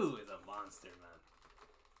 Deku is a monster, man.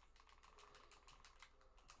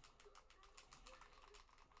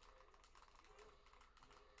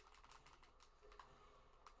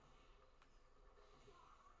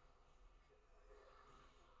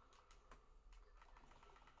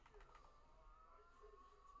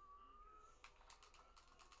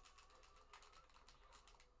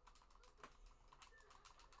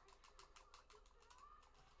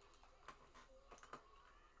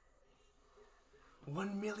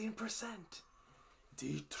 $1,000,000%.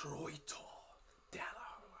 Detroit.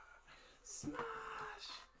 Delaware. Smash.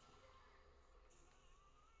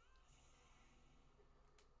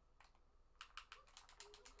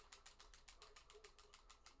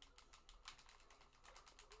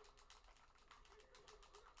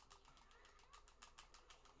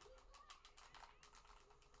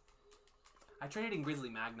 I tried hitting Grizzly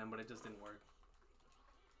Magnum, but it just didn't work.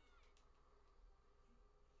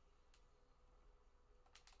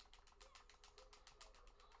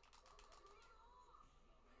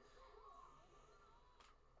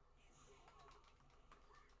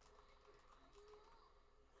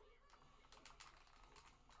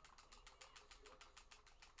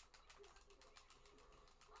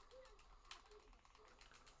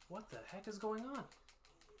 What the heck is going on?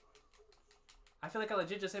 I feel like I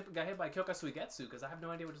legit just got hit by Kyoka Suigetsu because I have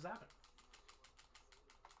no idea what just happened.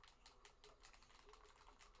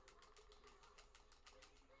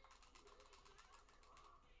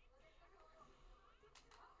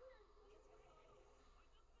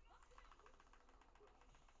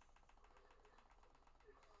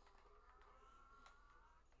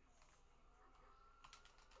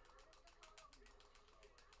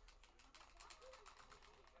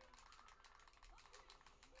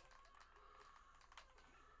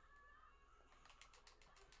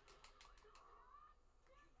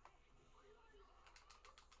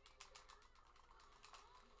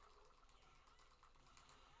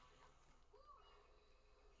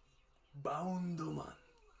 Boundman.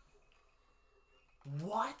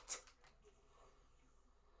 What?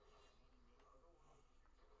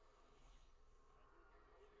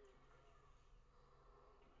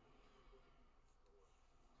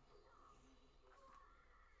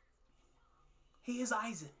 He is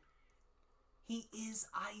Aizen. He is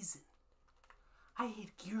Aizen. I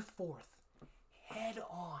hit Gear 4th head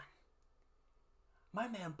on. My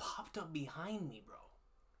man popped up behind me, bro.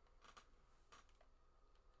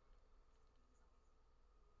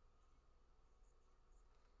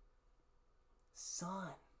 Son.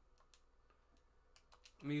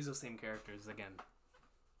 Let me use those same characters again.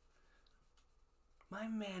 My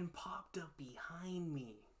man popped up behind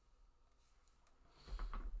me.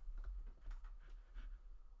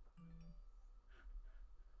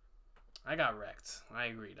 I got wrecked. I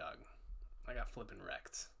agree, dog. I got flipping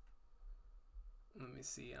wrecked. Let me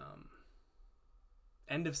see.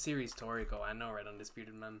 End of series Toriko. I know, right?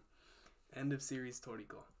 Undisputed, man. End of series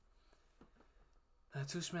Toriko.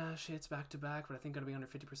 Two smash hits back to back, but I think gonna be under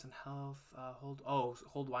 50% health.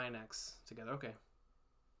 Hold Y and X together. Okay.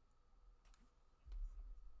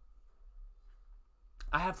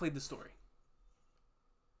 I have played the story.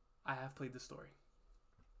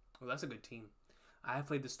 Well, that's a good team. I have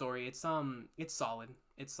played the story. It's solid.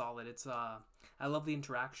 I love the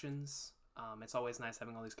interactions. It's always nice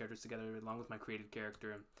having all these characters together along with my created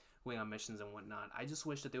character and going on missions and whatnot. I just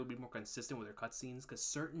wish that they would be more consistent with their cutscenes because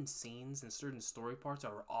certain scenes and certain story parts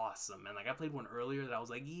are awesome. And like I played one earlier that I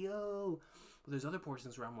was like, yo, but there's other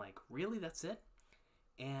portions where I'm like, really, that's it?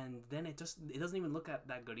 And then it doesn't even look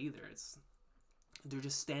that good either. They're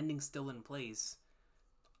just standing still in place,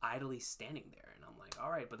 idly standing there, and I'm like,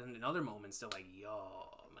 all right. But then in other moments, they're like, yo,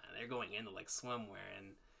 man, they're going into like swimwear,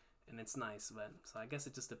 and it's nice. But so I guess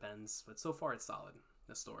it just depends. But so far, it's solid.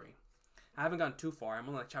 The story. I haven't gone too far. I'm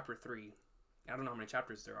on like chapter 3. I don't know how many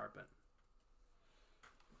chapters there are, but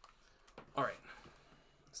all right,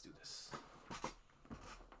 let's do this.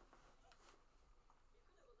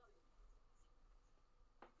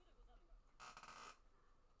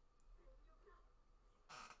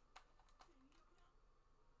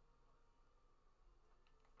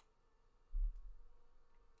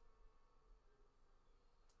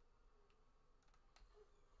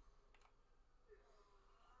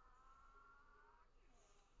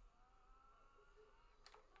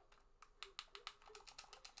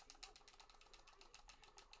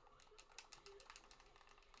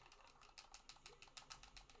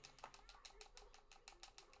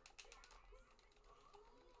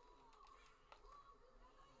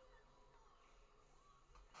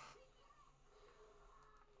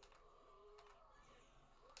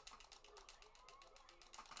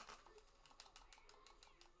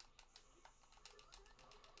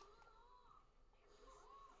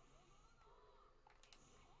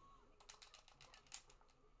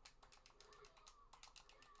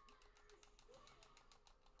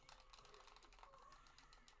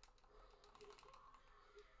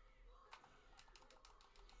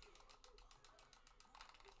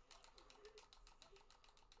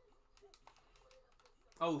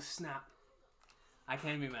 Oh, snap. I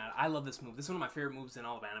can't be mad. I love this move. This is one of my favorite moves in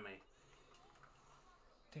all of anime.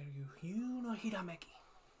 Ryu no Hirameki.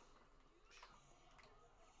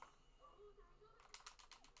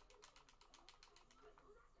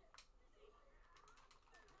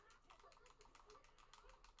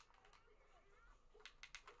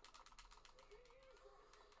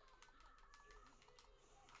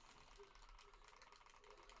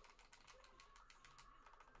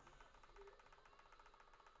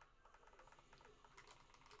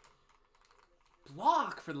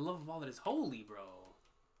 Block, for the love of all that is holy, bro.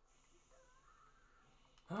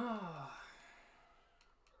 Ah.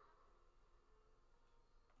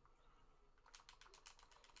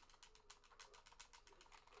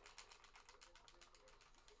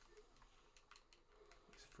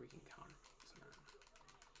 These freaking counters, man.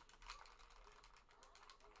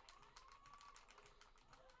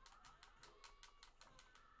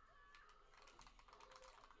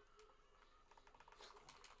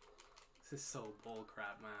 This is so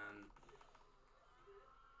bullcrap, man.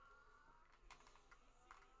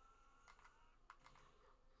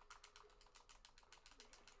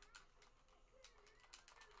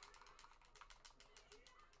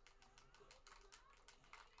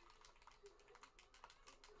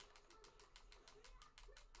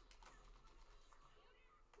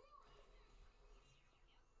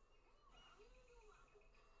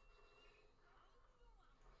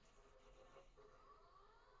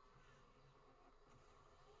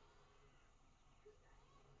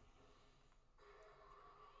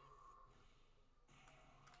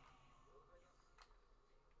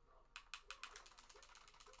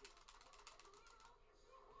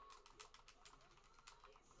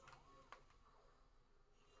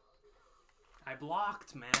 I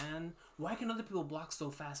blocked, man. Why can other people block so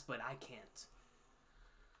fast, but I can't?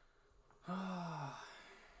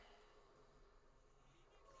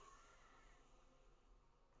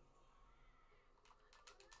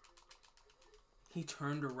 He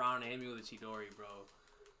turned around and hit me with a Chidori, bro.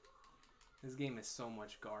 This game is so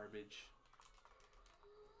much garbage.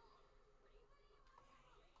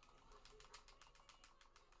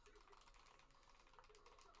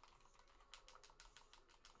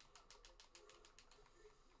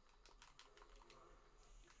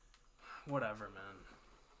 Whatever, man.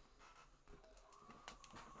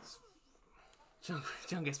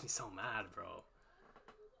 Jung gets me so mad, bro.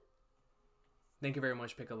 Thank you very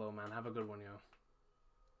much, Piccolo, man. Have a good one, yo.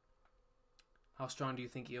 How strong do you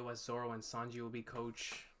think EOS Zoro and Sanji will be,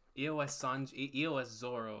 Coach? EOS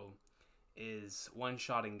Zoro is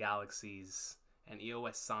one-shotting galaxies And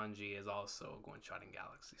EOS Sanji is also one-shotting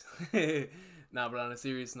galaxies. Nah, but on a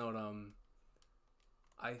serious note,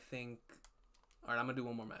 I think. All right, I'm gonna do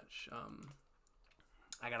one more match.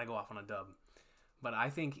 I gotta go off on a dub, but I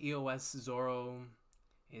think EOS Zoro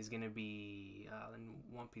is gonna be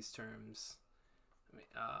in One Piece terms.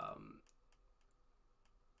 I'm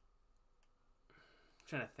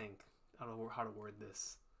trying to think how to word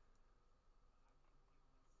this.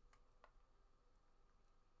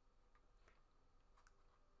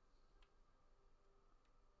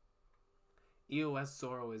 EOS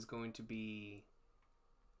Zoro is going to be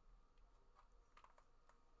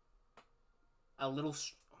a little.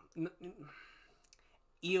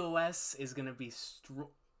 EOS is gonna be.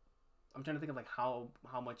 I'm trying to think of like how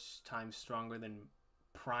much time stronger than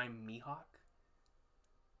Prime Mihawk.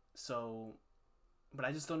 So, but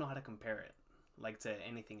I just don't know how to compare it, like to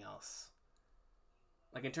anything else.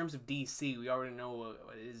 Like in terms of DC, we already know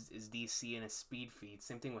what is DC and a speed feed.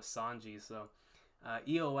 Same thing with Sanji. So,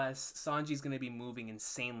 EOS Sanji's gonna be moving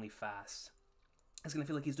insanely fast. It's gonna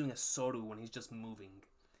feel like he's doing a Soru when he's just moving.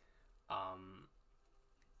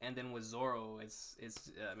 And then with Zoro, it's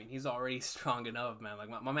I mean, he's already strong enough, man. Like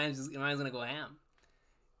my man's gonna go ham.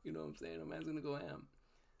 You know what I'm saying? My man's gonna go ham.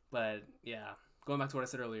 But yeah, going back to what I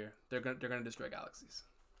said earlier, they're gonna destroy galaxies.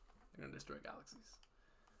 They're gonna destroy galaxies.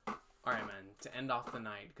 All right, man. To end off the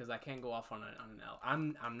night, because I can't go off on an L.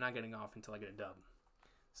 I'm not getting off until I get a dub.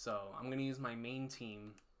 So I'm gonna use my main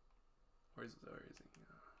team. Where is he?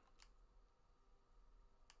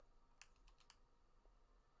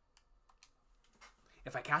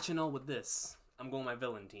 If I catch an L with this, I'm going my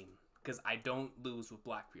villain team. Because I don't lose with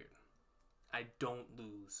Blackbeard. I don't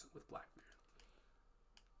lose with Blackbeard.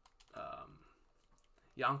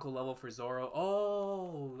 Yonko level for Zoro.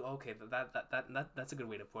 Oh, okay. That's a good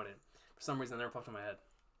way to put it. For some reason, that never popped in my head.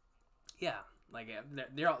 Yeah, like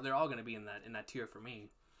they're all gonna be in that tier for me.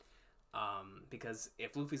 Because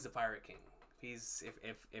if Luffy's the Pirate King,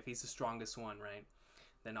 if he's the strongest one, right?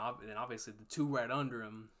 Then obviously the two right under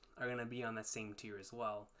him are gonna be on that same tier as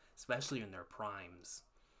well, especially in their primes.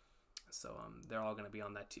 So they're all gonna be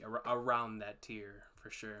on that tier, around that tier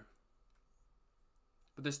for sure.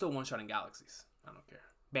 But they're still one-shotting galaxies. I don't care.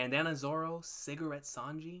 Bandana Zoro, Cigarette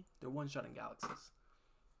Sanji, they're one-shotting galaxies.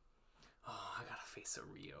 Oh, I gotta face a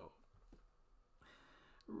Rio.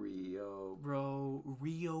 Rio, bro.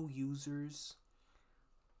 Rio users.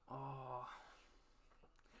 Oh.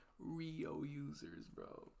 Rio users,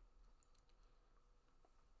 bro.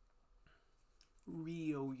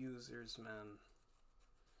 Rio users, man.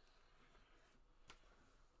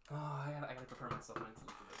 Oh, I gotta prepare myself mentally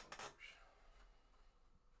for this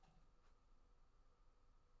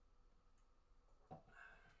one, coach.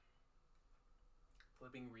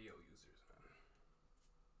 Flipping Rio users,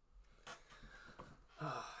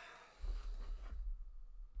 man.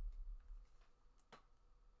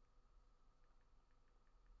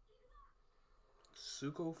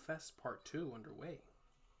 Suko Fest Part 2 underway.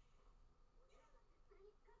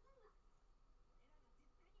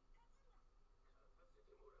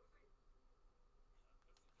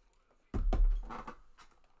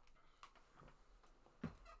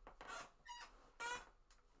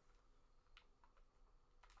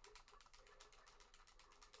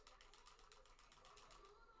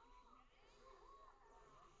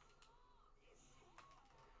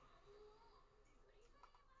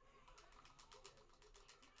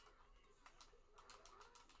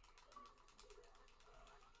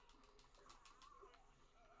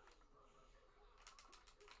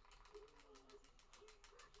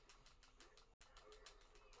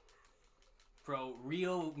 Bro,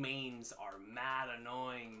 Rio mains are mad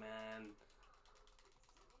annoying, man.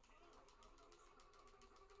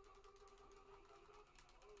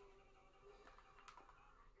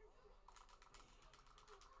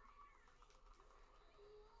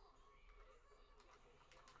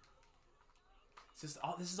 It's just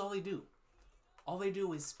this is all they do. All they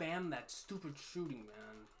do is spam that stupid shooting,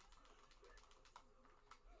 man.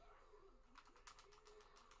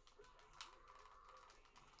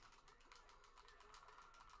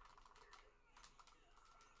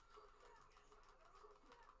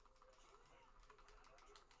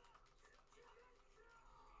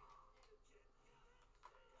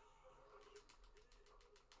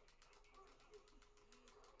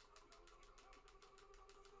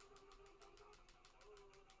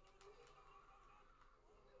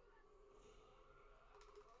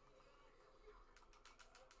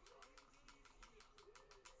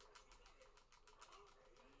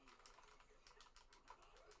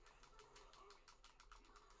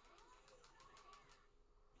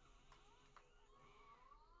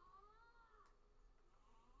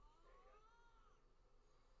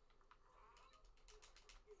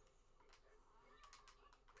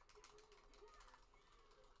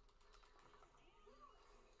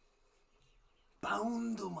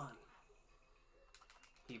 Bounduman.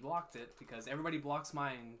 He blocked it because everybody blocks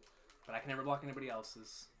mine, but I can never block anybody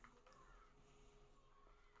else's.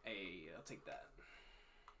 Hey, I'll take that.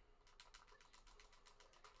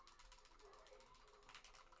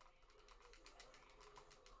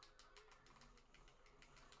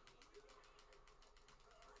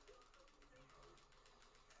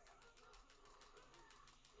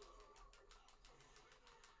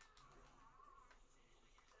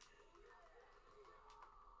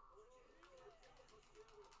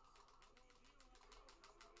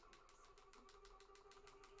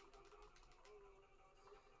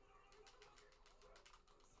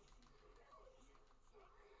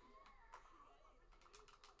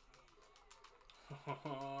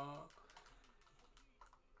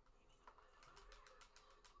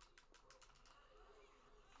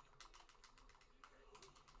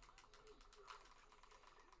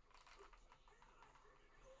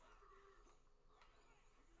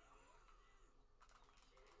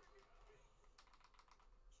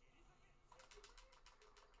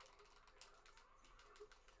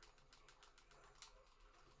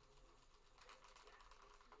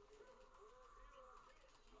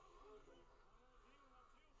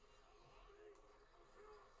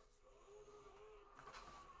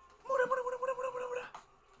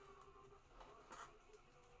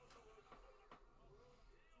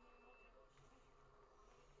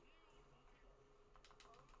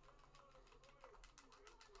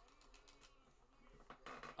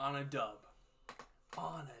 On a dub.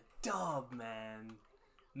 On a dub, man.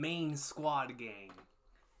 Main squad gang.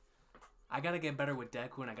 I gotta get better with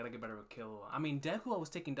Deku and I gotta get better with Killua. I mean, Deku I was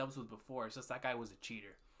taking dubs with before. It's just that guy was a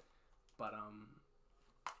cheater. But, let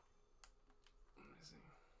me see.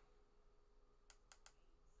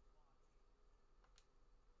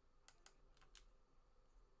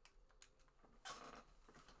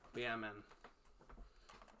 But yeah, man.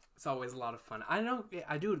 It's always a lot of fun. I know,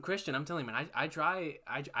 I do it, Christian. I'm telling you, man. I try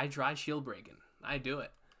shield breaking. I do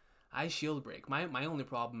it. I shield break. My only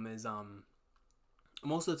problem is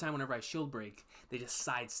most of the time whenever I shield break, they just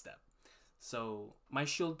sidestep. So my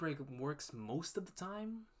shield break works most of the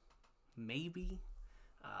time, maybe.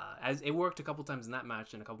 As it worked a couple times in that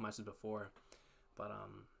match and a couple matches before, but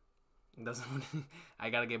it doesn't.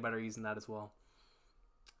 I gotta get better using that as well.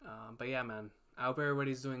 But yeah, man. I hope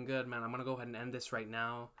everybody's doing good, man. I'm gonna go ahead and end this right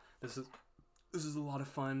now. This is a lot of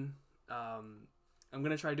fun. I'm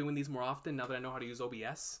gonna try doing these more often now that I know how to use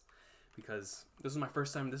OBS, because this is my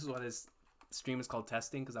first time. This is why this stream is called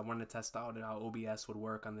testing, because I wanted to test out how OBS would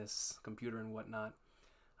work on this computer and whatnot.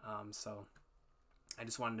 So I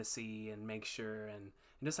just wanted to see and make sure and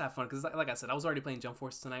just have fun, because like I said, I was already playing Jump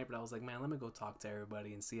Force tonight, but I was like, man, let me go talk to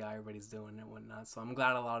everybody and see how everybody's doing and whatnot. So I'm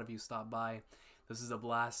glad a lot of you stopped by. This is a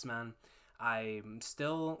blast, man. I'm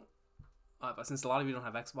still, since a lot of you don't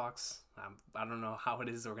have Xbox, I don't know how it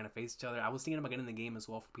is we're going to face each other. I was thinking about getting the game as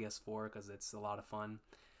well for PS4 because it's a lot of fun,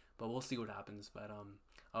 but we'll see what happens. But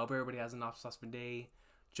I hope everybody has an awesome day.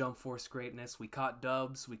 Jump Force greatness. We caught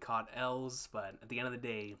dubs, we caught L's, but at the end of the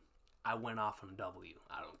day, I went off on a W.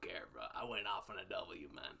 I don't care, bro. I went off on a W,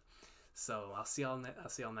 man. So I'll see y'all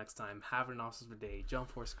next time. Have an awesome day. Jump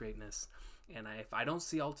Force greatness. And if I don't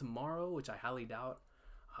see y'all tomorrow, which I highly doubt,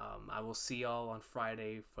 I will see y'all on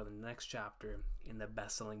Friday for the next chapter in the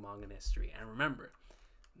best-selling manga in history. And remember,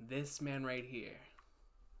 this man right here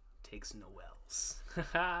takes no L's.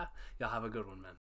 Y'all have a good one, man.